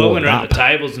 So I went around the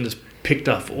tables and just picked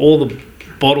up all the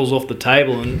bottles off the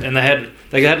table, and they had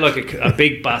like a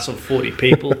big bus of 40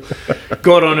 people.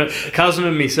 Got on it, cousin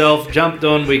and myself jumped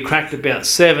on. We cracked about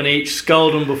 7 each,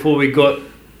 sculled them before we got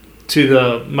to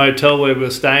the motel where we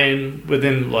were staying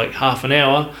within like half an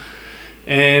hour,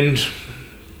 and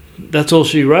that's all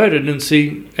she wrote. I didn't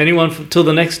see anyone till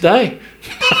the next day.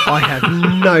 I have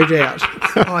no doubt.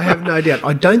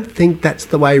 I don't think that's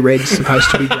the way red's supposed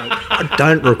to be drunk. I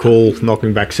don't recall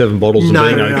knocking back 7 bottles and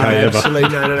being okay ever.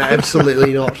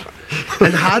 Absolutely not.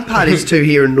 And the hard part is too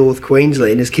here in North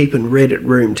Queensland is keeping red at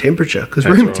room temperature, because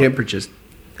room temperature's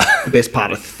the best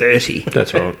part of 30.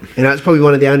 That's right. You know, it's probably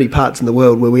one of the only parts in the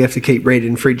world where we have to keep red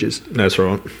in fridges. That's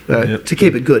right. To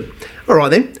keep it good. All right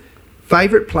then.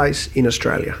 Favourite place in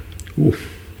Australia? Ooh,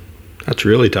 that's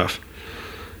really tough.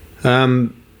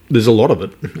 There's a lot of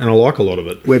it, and I like a lot of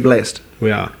it. We're blessed. We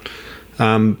are. But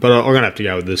I'm going to have to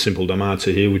go with the simple dumb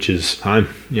answer here, which is home.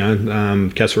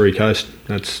 Kasserine Coast.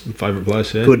 That's my favourite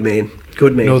place. Yeah. Good man.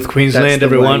 North Queensland,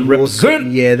 everyone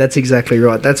represent. Yeah, that's exactly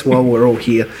right. That's why we're all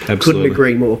here. Absolutely.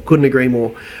 Couldn't agree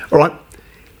more. All right.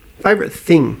 Favourite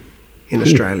thing in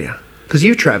Australia? Because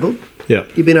you've travelled. Yeah.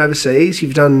 You've been overseas.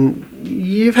 You've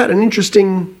had an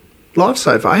interesting life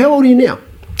so far. How old are you now?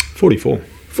 44.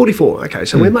 44. Okay,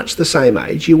 so we're much the same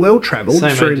age. You're well travelled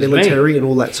through military and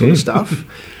all that sort of stuff.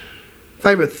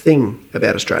 Favourite thing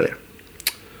about Australia?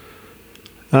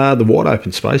 The wide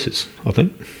open spaces, I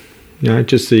think.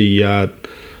 Just the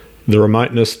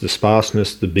remoteness, the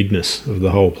sparseness, the bigness of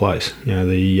the whole place. I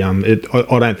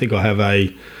don't think I have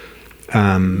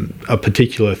a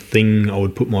particular thing I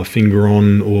would put my finger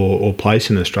on or place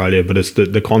in Australia, but it's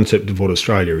the concept of what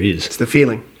Australia is. It's the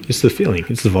feeling. It's the feeling.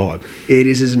 It's the vibe. It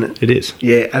is, isn't it? It is.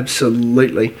 Yeah,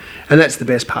 absolutely. And that's the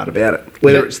best part about it.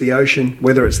 Whether it's the ocean,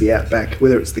 whether it's the outback,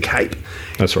 whether it's the Cape.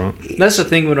 That's right. That's the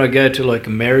thing when I go to like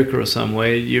America or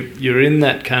somewhere, you're in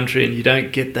that country and you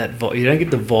don't get that you don't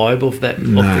get the vibe of that of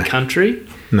the country.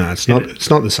 No, it's not. It's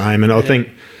not the same. And I think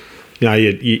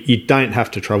you don't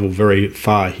have to travel very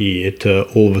far here to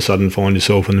all of a sudden find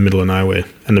yourself in the middle of nowhere.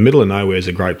 And the middle of nowhere is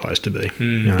a great place to be.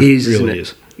 It is, it really isn't it?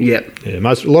 is. Yep. Yeah.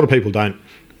 A lot of people don't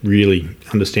really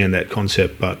understand that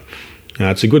concept, but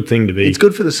it's a good thing to be. It's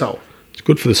good for the soul. It's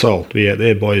good for the soul to be out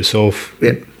there by yourself.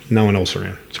 Yep. No one else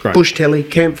around. It's great. Bush telly,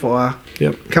 campfire.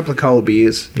 Yep. A couple of cold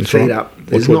beers. Feed up.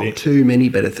 There's not too many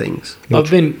better things. I've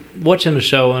been watching a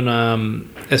show on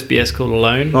SBS called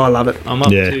Alone. Oh, I love it. I'm up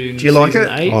to Do you like it?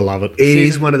 8. I love it. It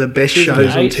is one of the best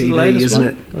shows on TV, isn't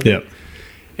it? Yeah.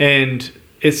 And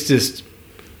it's just,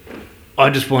 I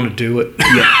just want to do it.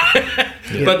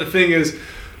 Yeah. But the thing is,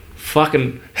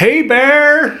 fucking, hey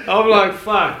bear! I'm like,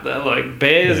 fuck, they're like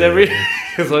bears every day.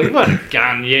 It's like, you've got a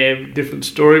gun, different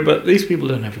story, but these people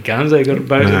don't have guns, they got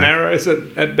bows and arrows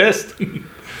at best.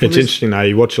 It's interesting though,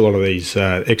 you watch a lot of these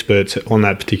experts on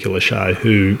that particular show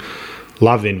who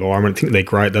love the environment, think they're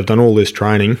great, they've done all this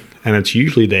training, and it's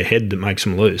usually their head that makes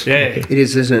them lose. Yeah. It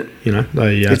is, isn't it?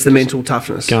 They it's the mental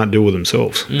toughness. Can't deal with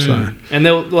themselves. So. And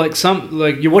they'll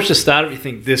you watch the start of it, you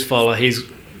think this fella, he's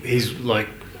like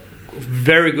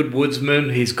very good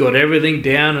woodsman, he's got everything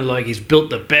down, and like he's built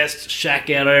the best shack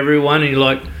out of everyone, and you're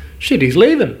like, shit, he's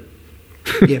leaving.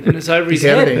 Yeah. And it's over his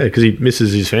head. Yeah, because he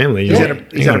misses his family. He's had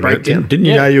a breakdown. Didn't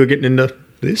you know you were getting into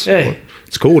this? Yeah. Well,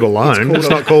 it's called Alone. It's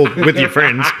not called With Your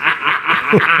Friends.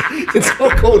 It's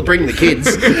not called Bring the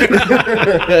Kids.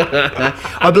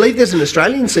 I believe there's an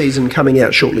Australian season coming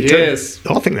out shortly too. Yes.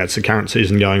 I think that's the current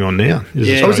season going on now.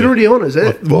 Yeah. Oh, is it already on, is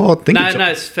it? Well, I think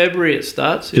it's February it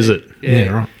starts. Is it? Yeah.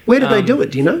 Right. Where did they do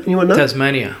it? Do you know? Anyone know?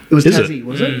 Tasmania. It was Is Tassie, it?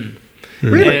 was it?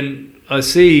 Really? And I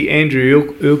see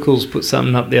Andrew Ilkels put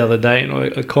something up the other day, and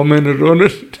I commented on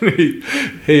it.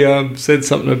 he said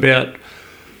something about,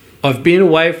 I've been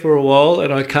away for a while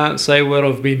and I can't say what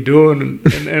I've been doing,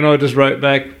 and I just wrote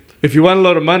back, if you want a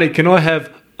lot of money, can I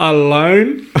have a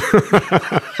loan?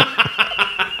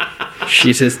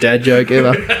 Shittest dad joke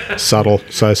ever. Subtle,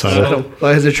 so subtle.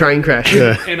 Like as a train crash.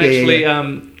 Yeah. And actually,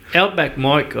 Outback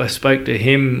Mike, I spoke to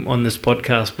him on this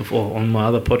podcast before, on my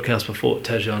other podcast before,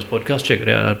 Tajion's podcast. Check it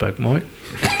out, Outback Mike.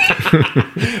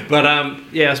 But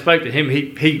I spoke to him.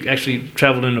 He actually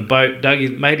travelled in a boat,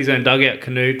 made his own dugout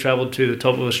canoe, travelled to the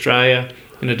top of Australia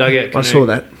in a dugout canoe. I saw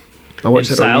that. I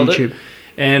watched that on YouTube.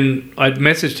 And I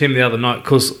messaged him the other night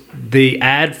because the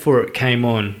ad for it came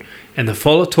on, and the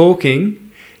fella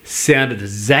talking sounded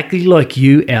exactly like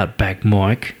you, Outback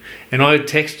Mike. And I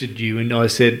texted you and I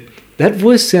said, that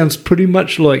voice sounds pretty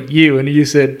much like you. And you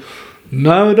said,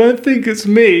 no, I don't think it's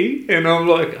me. And I'm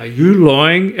like, are you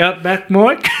lying, Outback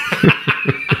Mike?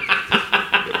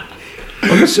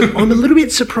 I'm a little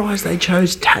bit surprised they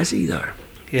chose Tassie, though.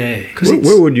 Yeah.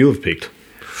 Where would you have picked?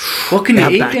 What can you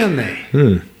Outback. eat down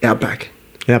there? Outback.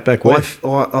 Outback West.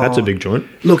 That's a big joint.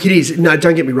 Look, it is. No,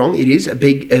 don't get me wrong. It is a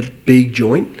big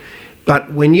joint.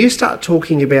 But when you start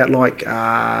talking about like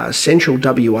central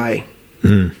WA,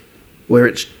 where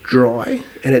it's dry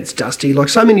and it's dusty, like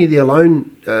so many of the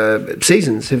alone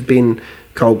seasons have been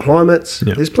cold climates.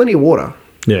 Yep. There's plenty of water.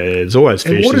 Yeah, there's always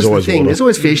fish. And water's there's always the thing. water. There's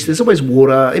always fish. There's always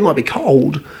water. It might be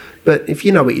cold, but if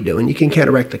you know what you're doing, you can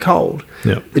counteract the cold.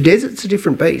 Yep. The desert's a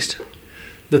different beast.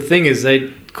 The thing is,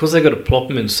 because they got to plop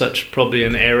them in such probably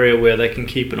an area where they can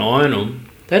keep an eye on them,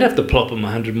 they'd have to plop them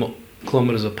 100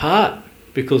 kilometres apart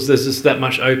because there's just that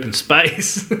much open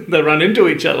space. They run into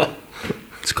each other.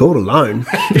 It's called alone.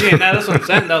 Yeah, no, that's what I'm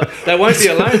saying. They won't be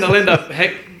alone. They'll end up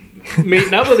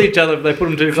meeting up with each other if they put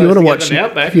them too close together in the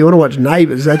outback. If you want to watch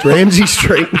Neighbours, that's Ramsay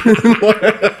Street.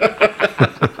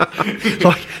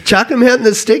 Like, chuck them out in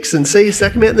the sticks and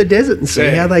stack them out in the desert and see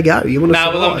how they go. You want to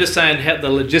survive. Well, I'm just saying how the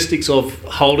logistics of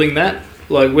holding that,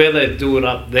 like where they do it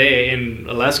up there in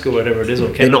Alaska, whatever it is, or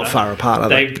Canada. They're not far apart, are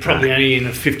they? They're probably only in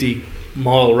a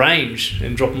 50-mile range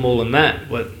and drop them all in that.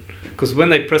 Because when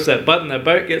they press that button, that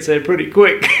boat gets there pretty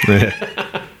quick.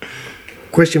 Yeah.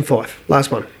 Question 5,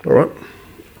 last one. All right.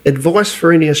 Advice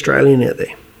for any Australian out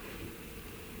there.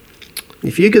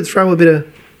 If you could throw a bit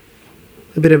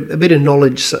of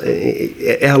knowledge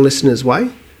our listeners' way,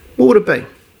 what would it be?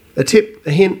 A tip,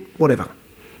 a hint, whatever.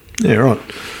 Yeah, right.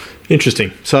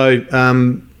 Interesting. So,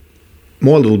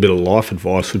 my little bit of life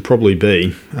advice would probably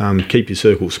be keep your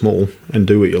circle small and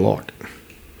do what you like.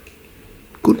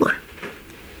 Good one.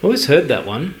 I always heard that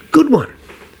one. Good one.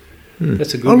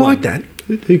 That's a good I one. like that.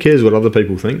 Who cares what other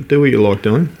people think? Do what you like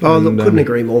doing. Oh, look, couldn't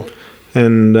agree more.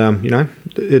 And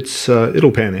it's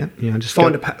it'll pan out. Just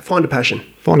find a passion.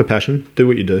 Find a passion. Do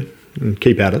what you do, and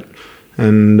keep at it.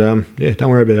 And don't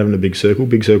worry about having a big circle.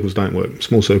 Big circles don't work.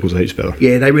 Small circles are heaps better.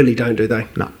 Yeah, they really don't, do they?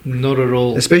 No, not at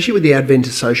all. Especially with the advent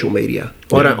of social media.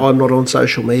 Yeah. I'm not on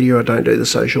social media. I don't do the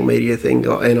social media thing.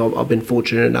 And I've been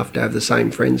fortunate enough to have the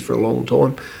same friends for a long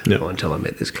time. Yep. Until I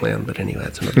met this clown. But anyway,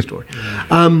 that's another story.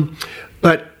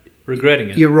 But regretting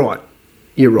it. You're right.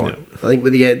 Yep. I think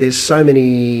there's so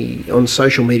many on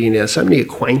social media now. So many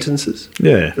acquaintances.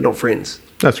 Yeah, but not friends.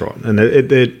 That's right. And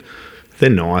they're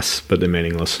nice, but they're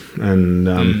meaningless. And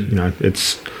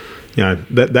it's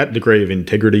that degree of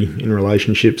integrity in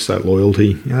relationships, that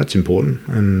loyalty, that's important.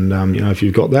 And if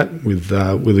you've got that with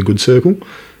a good circle,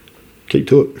 keep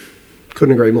to it.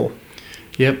 Couldn't agree more.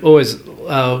 Yep. Always.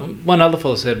 One other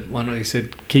fellow said. He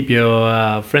said, keep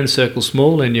your friend circle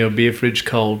small and your beer fridge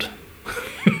cold.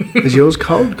 Is yours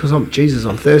cold? Because I'm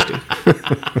thirsty.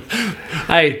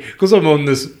 Hey, because I'm on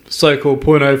this so-called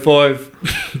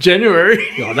 0.05 January.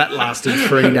 Oh, that lasted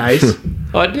 3 days.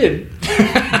 I did.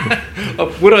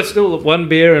 Would I still have one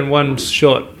beer and one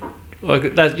shot? You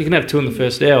can have 2 in the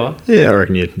first hour. Yeah, I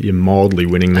reckon you're mildly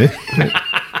winning there.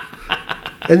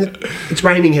 And it's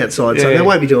raining outside, so they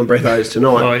won't be doing breathos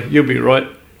tonight. Oh, you'll be right.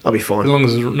 I'll be fine. As long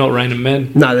as it's not raining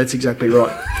men. No, that's exactly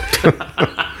right.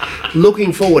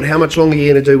 Looking forward, how much longer are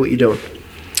you going to do what you're doing?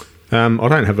 I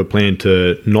don't have a plan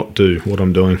to not do what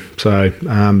I'm doing. So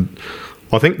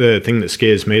I think the thing that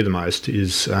scares me the most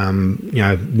is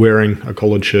wearing a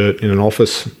collared shirt in an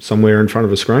office somewhere in front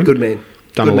of a screen. Good man.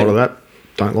 Done a lot of that.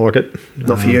 Don't like it.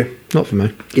 Not for you. Not for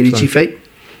me. Get itchy feet?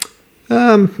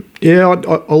 I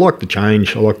like the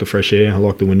change. I like the fresh air. I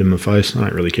like the wind in my face. I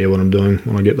don't really care what I'm doing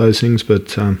when I get those things,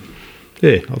 but I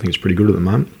think it's pretty good at the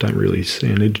moment. Don't really see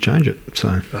a need to change it.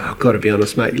 So, I've got to be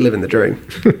honest, mate. You're living the dream.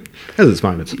 Has its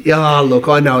moments. Yeah, look,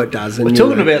 I know it does. And we're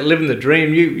talking about living the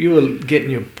dream. You were getting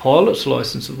your pilot's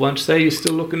license at one stage. You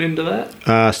still looking into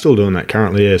that? Still doing that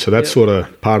currently, yeah. So that's sort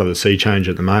of part of the sea change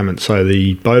at the moment. So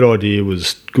the boat idea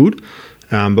was good.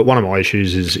 But one of my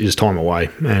issues is time away,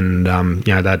 and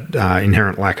that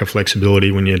inherent lack of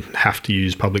flexibility when you have to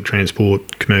use public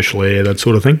transport, commercial air, that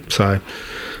sort of thing. So a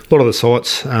lot of the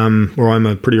sites where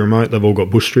I'm pretty remote, they've all got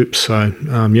bush strips. So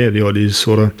the idea is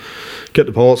sort of get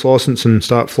the pilot's license and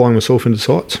start flying myself into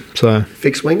sites. So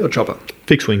fixed wing or chopper?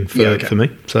 Fixed wing for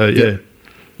me. So yeah.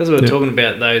 That's what we're talking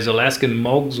about, those Alaskan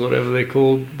mogs, whatever they're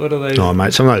called. What are they? Oh,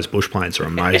 mate, some of those bush planes are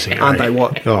amazing. Aren't they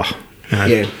what? Oh,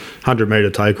 100-metre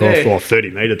takeoff, or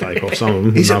 30-metre takeoff, some of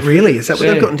them. Is it really? Is that what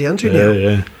they've gotten down to now?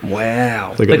 Yeah.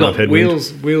 Wow. They got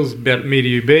wheels about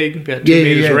medium big, about 2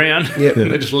 metres round. Yeah.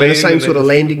 They're just the same sort of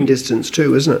landing distance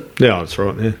too, isn't it? Yeah, that's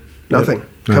right, yeah. Nothing.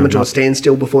 Coming to a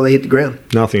standstill before they hit the ground.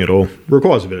 Nothing at all.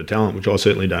 Requires a bit of talent, which I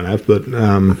certainly don't have, but...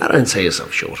 I don't see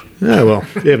yourself short. Yeah, well,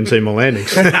 you haven't seen my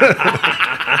landings.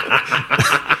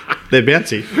 They're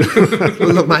bouncy.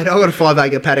 Look, mate, I've got a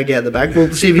 5-acre paddock out the back.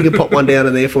 We'll see if you can pop one down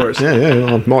in there for us. Yeah,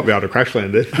 I might be able to crash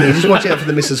land it. Yeah, just watch out for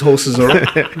the Mrs. Horses, all right?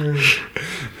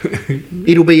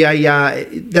 It'll be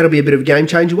that'll be a bit of a game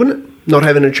changer, wouldn't it? Not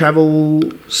having to travel,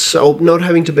 not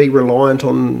having to be reliant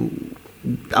on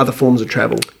other forms of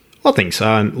travel. I think so.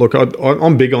 And look,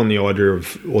 I'm big on the idea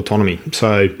of autonomy.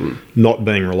 So not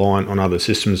being reliant on other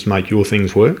systems to make your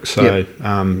things work. So,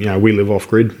 we live off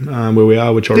grid where we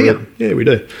are, which we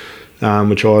do.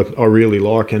 Which I really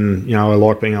like. And, I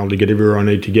like being able to get everywhere I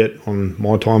need to get on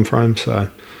my time frame. So,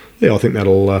 I think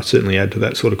that'll certainly add to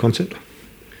that sort of concept.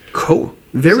 Cool.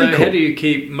 Very cool. So how do you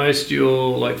keep most of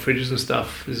your fridges and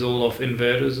stuff? Is all off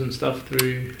inverters and stuff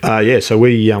through? So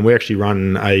we actually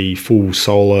run a full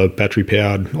solar battery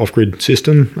powered off grid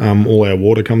system. All our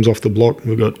water comes off the block.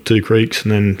 We've got 2 creeks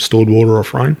and then stored water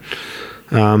off rain.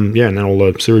 And then all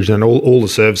the sewage and all the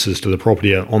services to the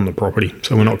property are on the property,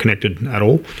 so we're not connected at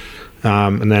all.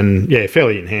 And then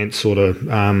fairly enhanced sort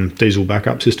of diesel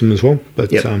backup system as well.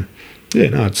 But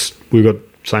we've got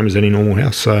same as any normal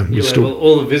house. So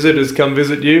all the visitors come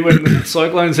visit you when the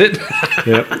cyclones hit.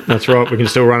 Yeah, that's right. We can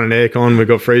still run an aircon. We've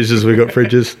got freezers. We've got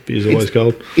fridges. Beer's always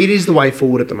cold. It is the way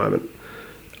forward at the moment.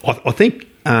 I think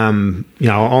I'm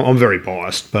very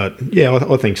biased, but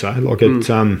I think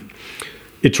so.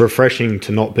 It's refreshing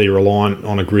to not be reliant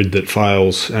on a grid that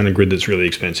fails and a grid that's really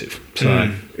expensive. So,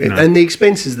 and the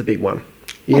expense is the big one.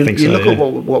 You look at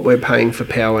what we're paying for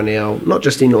power now, not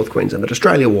just in North Queensland, but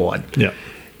Australia wide. Yeah.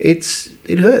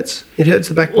 It hurts. It hurts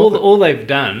the back pocket. All they've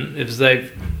done is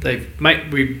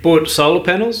we bought solar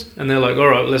panels, and they're like, all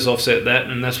right, let's offset that,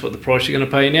 and that's what the price you're going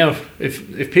to pay now.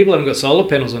 If people haven't got solar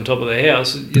panels on top of their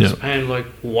house, you're just paying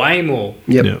way more.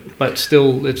 Yep. But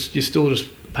still, you're still just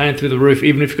paying through the roof,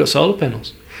 even if you've got solar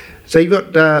panels. So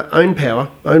you've got own power,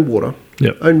 own water,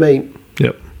 own meat,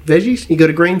 veggies. You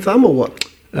got a green thumb or what?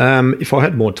 If I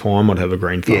had more time, I'd have a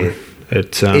green thumb. Yeah.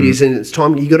 It is, and it's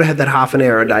time. You got to have that half an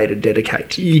hour a day to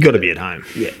dedicate. You got to be at home.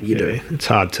 Yeah, you do. It's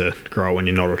hard to grow when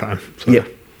you're not at home. So, yeah,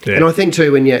 and I think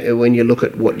too when you look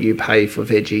at what you pay for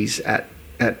veggies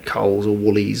at Coles or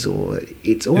Woolies, or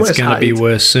it's almost going to be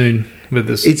worse soon with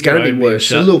this. It's going to be worse.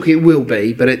 So look, it will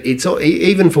be, but it's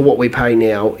even for what we pay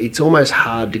now, it's almost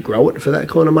hard to grow it for that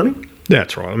kind of money.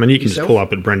 That's right. I mean, you can just pull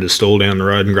up at Brenda's stall down the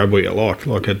road and grab what you like.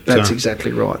 That's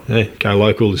exactly right. Yeah, go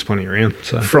local. There's plenty around.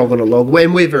 So. Frog on a log.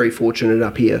 And we're very fortunate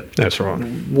up here. That's right.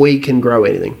 We can grow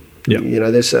anything. Yeah.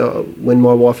 There's when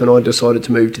my wife and I decided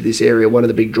to move to this area, one of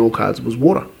the big draw cards was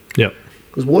water. Yeah.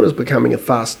 Because water's becoming a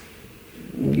fast.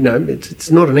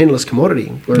 It's not an endless commodity.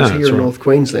 Whereas here in North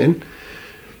Queensland,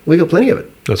 we got plenty of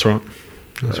it. That's right.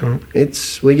 That's right.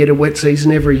 We get a wet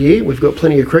season every year. We've got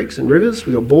plenty of creeks and rivers.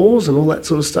 We've got bores and all that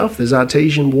sort of stuff. There's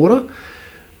artesian water.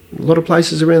 A lot of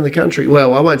places around the country.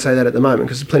 Well, I won't say that at the moment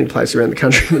because there's plenty of places around the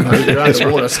country at the moment that are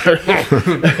under water. So.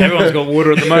 Everyone's got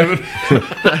water at the moment.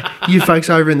 You folks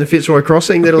over in the Fitzroy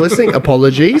Crossing that are listening,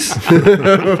 apologies.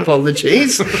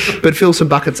 Apologies. But fill some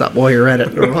buckets up while you're at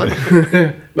it, all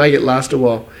right? Make it last a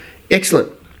while.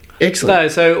 Excellent.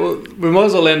 So we might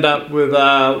as well end up with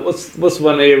what's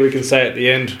one here we can say at the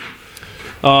end.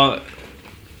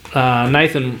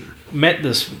 Nathan met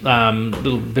this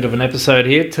little bit of an episode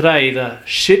here today. The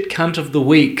shit cunt of the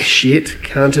week. Shit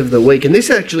cunt of the week, and this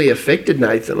actually affected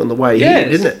Nathan on the way here,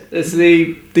 didn't it? It's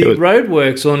the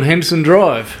roadworks on Henderson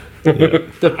Drive.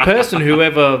 The person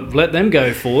whoever let them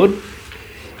go forward.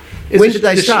 When did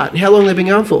they start? How long have they been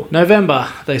going for?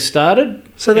 November they started.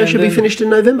 So they should be finished in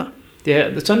November. Yeah,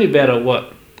 it's only about a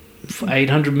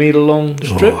 800 metre long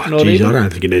strip. I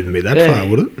don't think it'd even be that far,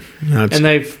 would it? No,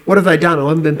 and what have they done? I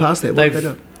haven't been past that. What have they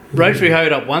done? Rotary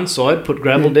hoed up one side, put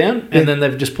gravel down, and then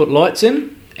they've just put lights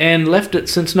in and left it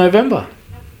since November.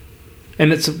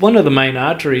 And it's one of the main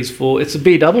arteries it's a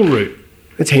B-double route.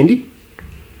 It's handy.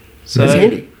 So it's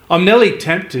handy. I'm nearly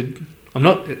tempted. I'm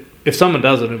not if someone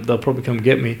does it, they'll probably come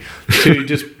get me, to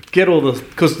just get all the,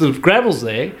 because the gravel's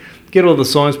there, get all the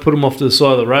signs, put them off to the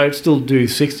side of the road, still do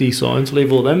 60 signs,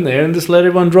 leave all them there, and just let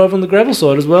everyone drive on the gravel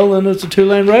side as well, and it's a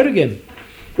 2-lane road again.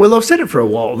 Well, I've said it for a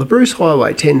while. The Bruce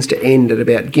Highway tends to end at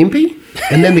about Gympie,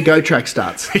 and then the Go Track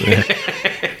starts. Yeah.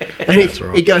 And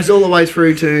it goes all the way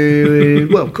through to,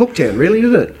 Cooktown, really,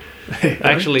 doesn't it?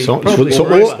 Actually, so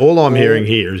all I'm hearing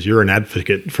here is you're an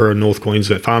advocate for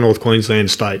a far North Queensland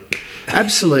state.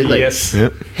 Absolutely. Yes.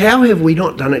 Yep. How have we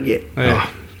not done it yet? Yeah.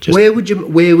 Where would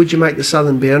you make the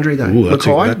southern boundary though? Ooh,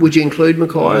 Mackay? Would you include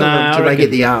Mackay? Nah, or do they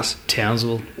get the arse?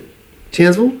 Townsville.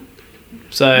 Townsville?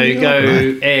 So you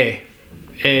go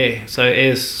Air. So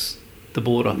Air's the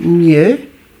border. Yeah,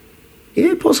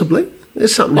 possibly.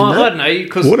 There's something in that. I don't know.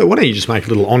 Because why don't you just make a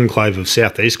little enclave of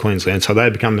southeast Queensland so they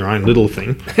become their own little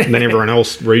thing, and then everyone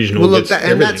else regional gets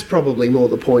everything. And that's probably more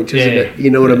the point, isn't it?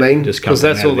 You know what I mean? Because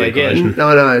that's all they get.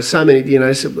 No, so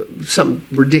many, some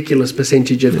ridiculous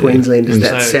percentage of Queensland is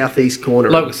that southeast corner.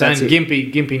 Like we're saying,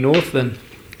 Gympie North then.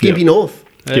 Gympie North.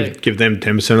 Give them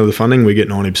 10% of the funding, we get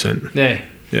 90%. Yeah.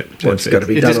 Yeah, well, it's got to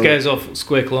be it done. It just goes off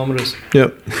square kilometres.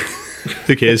 Yep.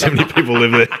 Who cares how many people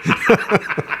live there?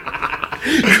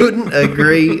 Couldn't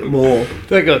agree more.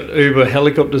 They got Uber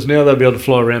helicopters now. They'll be able to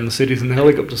fly around the cities in the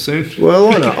helicopter soon.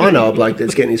 Well, I know a bloke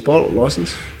that's getting his pilot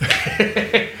licence.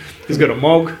 He's got a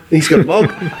MOG. He can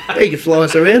fly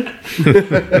us around.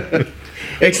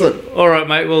 Excellent. All right,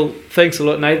 mate. Well, thanks a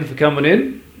lot, Nathan, for coming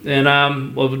in.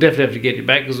 And we'll definitely have to get you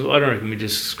back because I don't reckon we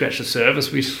just scratch the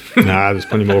surface. Nah, there's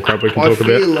plenty more crap we can talk about.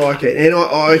 I feel like it, and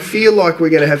I feel like we're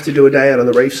going to have to do a day out on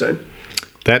the reef soon.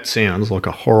 That sounds like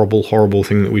a horrible, horrible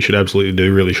thing that we should absolutely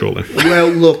do really shortly. Well,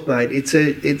 look, mate, it's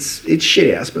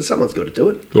shit house, but someone's got to do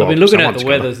it. Well, I've been looking at the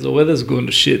weather. The weather's going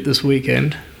to shit this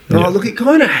weekend. Oh, look, it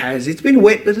kind of has. It's been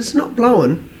wet, but it's not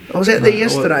blowing. I was out there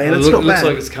yesterday, and it's not bad. It looks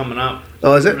like it's coming up.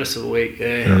 Oh, is it? The rest of the week,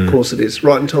 yeah. Of course it is.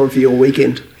 Right in time for your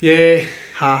weekend. Yeah.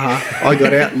 Ha ha. I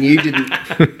got out and you didn't.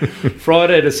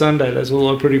 Friday to Sunday, that's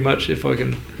all I pretty much, if I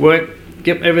can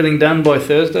get everything done by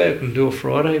Thursday, I can do a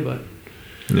Friday, but...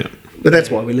 Yeah. But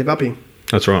that's why we live up here.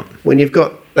 That's right. When you've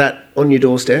got that on your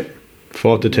doorstep...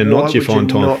 5 to 10 knots, you find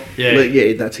time.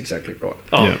 Yeah, that's exactly right.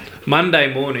 Oh, yeah.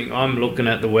 Monday morning, I'm looking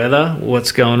at the weather,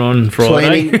 what's going on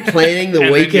Friday. Planning the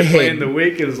week ahead. Planning the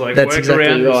week is like that's work exactly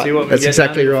around right. and see what that's we get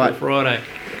exactly done right. Friday.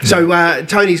 So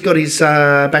Tony's got his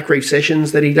back reef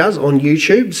sessions that he does on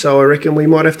YouTube, so I reckon we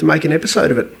might have to make an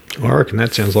episode of it. I reckon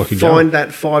that sounds like a Find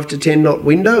that 5 to 10 knot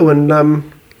window and...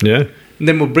 yeah. And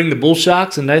then we'll bring the bull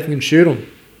sharks and Nathan can shoot them.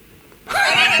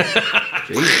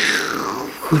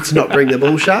 Let's not bring the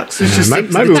bull sharks. It's just maybe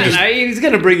he's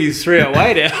going to bring his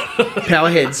 308 out.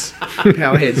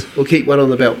 Powerheads. We'll keep one on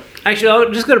the belt. Actually,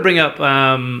 I've just got to bring up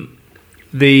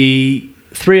the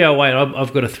 308.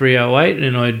 I've got a 308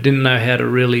 and I didn't know how to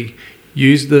really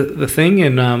use the thing,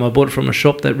 and I bought it from a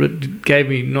shop that gave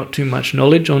me not too much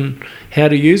knowledge on how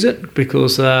to use it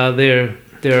because they're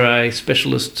a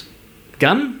specialist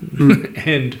gun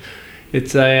and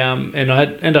it's a and I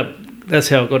end up. That's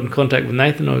how I got in contact with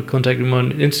Nathan. I contacted him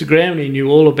on Instagram and he knew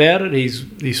all about it. He's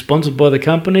sponsored by the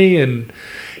company and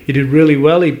he did really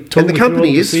well. He and the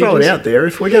company is thrown out there.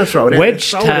 If we're going to throw it out,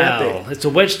 Wedgetail. It's a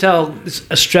Wedgetail. It's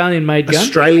Australian-made gun.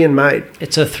 Australian-made.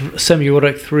 It's a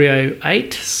semi-automatic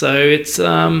 308. So it's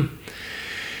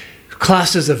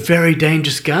classed as a very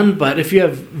dangerous gun. But if you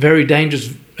have very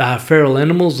dangerous feral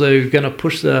animals that are going to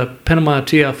push the Panama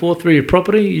TR4 through your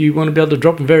property, you want to be able to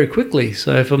drop them very quickly.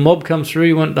 So if a mob comes through,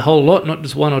 you want the whole lot, not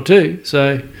just one or two.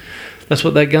 So that's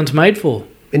what that gun's made for.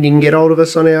 And you can get hold of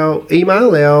us on our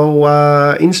email,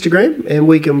 our Instagram, and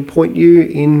we can point you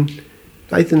in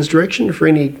Nathan's direction for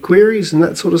any queries and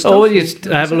that sort of stuff. Oh, just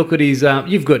have a look at his...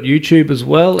 you've got YouTube as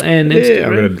well and Instagram. Yeah,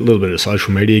 I've got a little bit of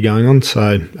social media going on.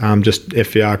 So just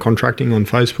FVR Contracting on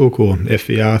Facebook or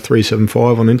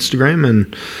FVR375 on Instagram.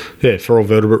 And, yeah, Feral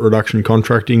Vertebrate Reduction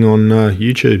Contracting on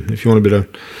YouTube. If you want a bit of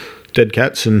dead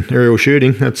cats and aerial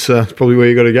shooting, that's probably where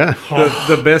you got to go.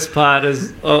 The best part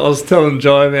is... I was telling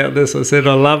Jai about this. I said,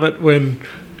 I love it when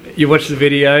you watch the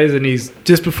videos and he's...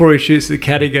 Just before he shoots the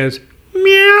cat, he goes...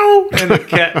 meow, and the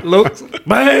cat looks,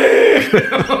 bang.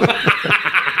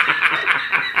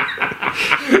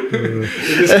 You're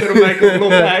just going to make it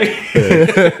look, hey?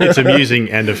 It's amusing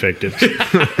and effective.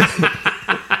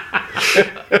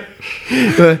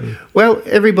 Well,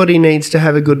 everybody needs to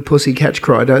have a good pussy catch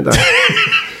cry, don't they?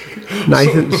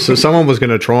 Nathan. So someone was going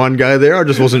to try and go there. I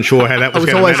just wasn't sure how that was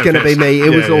going to always going to be me. It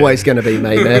was always going to be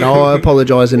me, man. I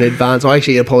apologise in advance. I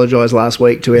actually apologised last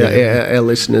week to our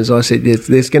listeners. I said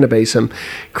there's going to be some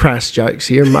crass jokes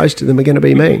here, and most of them are going to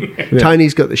be me.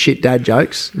 Tony's got the shit dad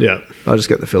jokes. Yeah. I just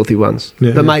got the filthy ones.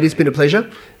 Yeah, but, mate, it's been a pleasure.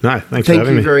 No, thanks for having me.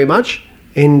 Thank you very much.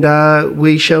 And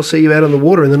we shall see you out on the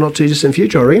water in the not too distant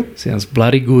future, I reckon. Sounds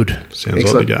bloody good. Sounds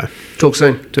Excellent. Like the go. Talk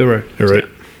soon. Tooroo.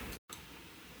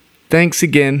 Thanks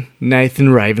again, Nathan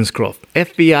Ravenscroft.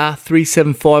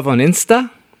 FVR375 on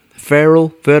Insta,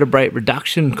 Feral Vertebrate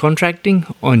Reduction Contracting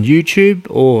on YouTube,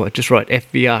 or just write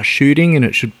FVR Shooting and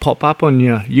it should pop up on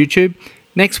your YouTube.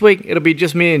 Next week, it'll be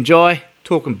just me and Jai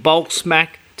talking bulk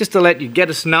smack, just to let you get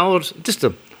us know.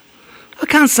 I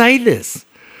can't say this.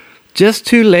 Just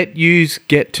to let yous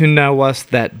get to know us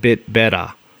that bit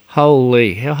better.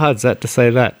 Holy, how hard is that to say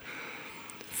that?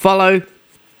 Follow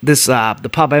this the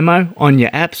Pub Ammo on your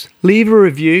apps. Leave a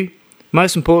review.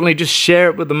 Most importantly, just share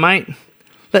it with a mate.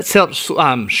 Let's help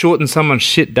shorten someone's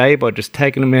shit day by just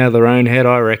taking them out of their own head,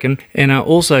 I reckon. And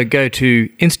also go to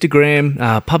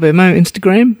Instagram, Pub Ammo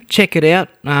Instagram. Check it out.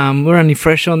 We're only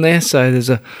fresh on there,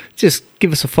 so just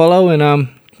give us a follow, and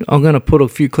I'm going to put a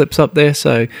few clips up there,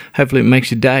 so hopefully it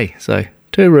makes your day. So,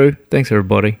 tooroo. Thanks,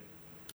 everybody.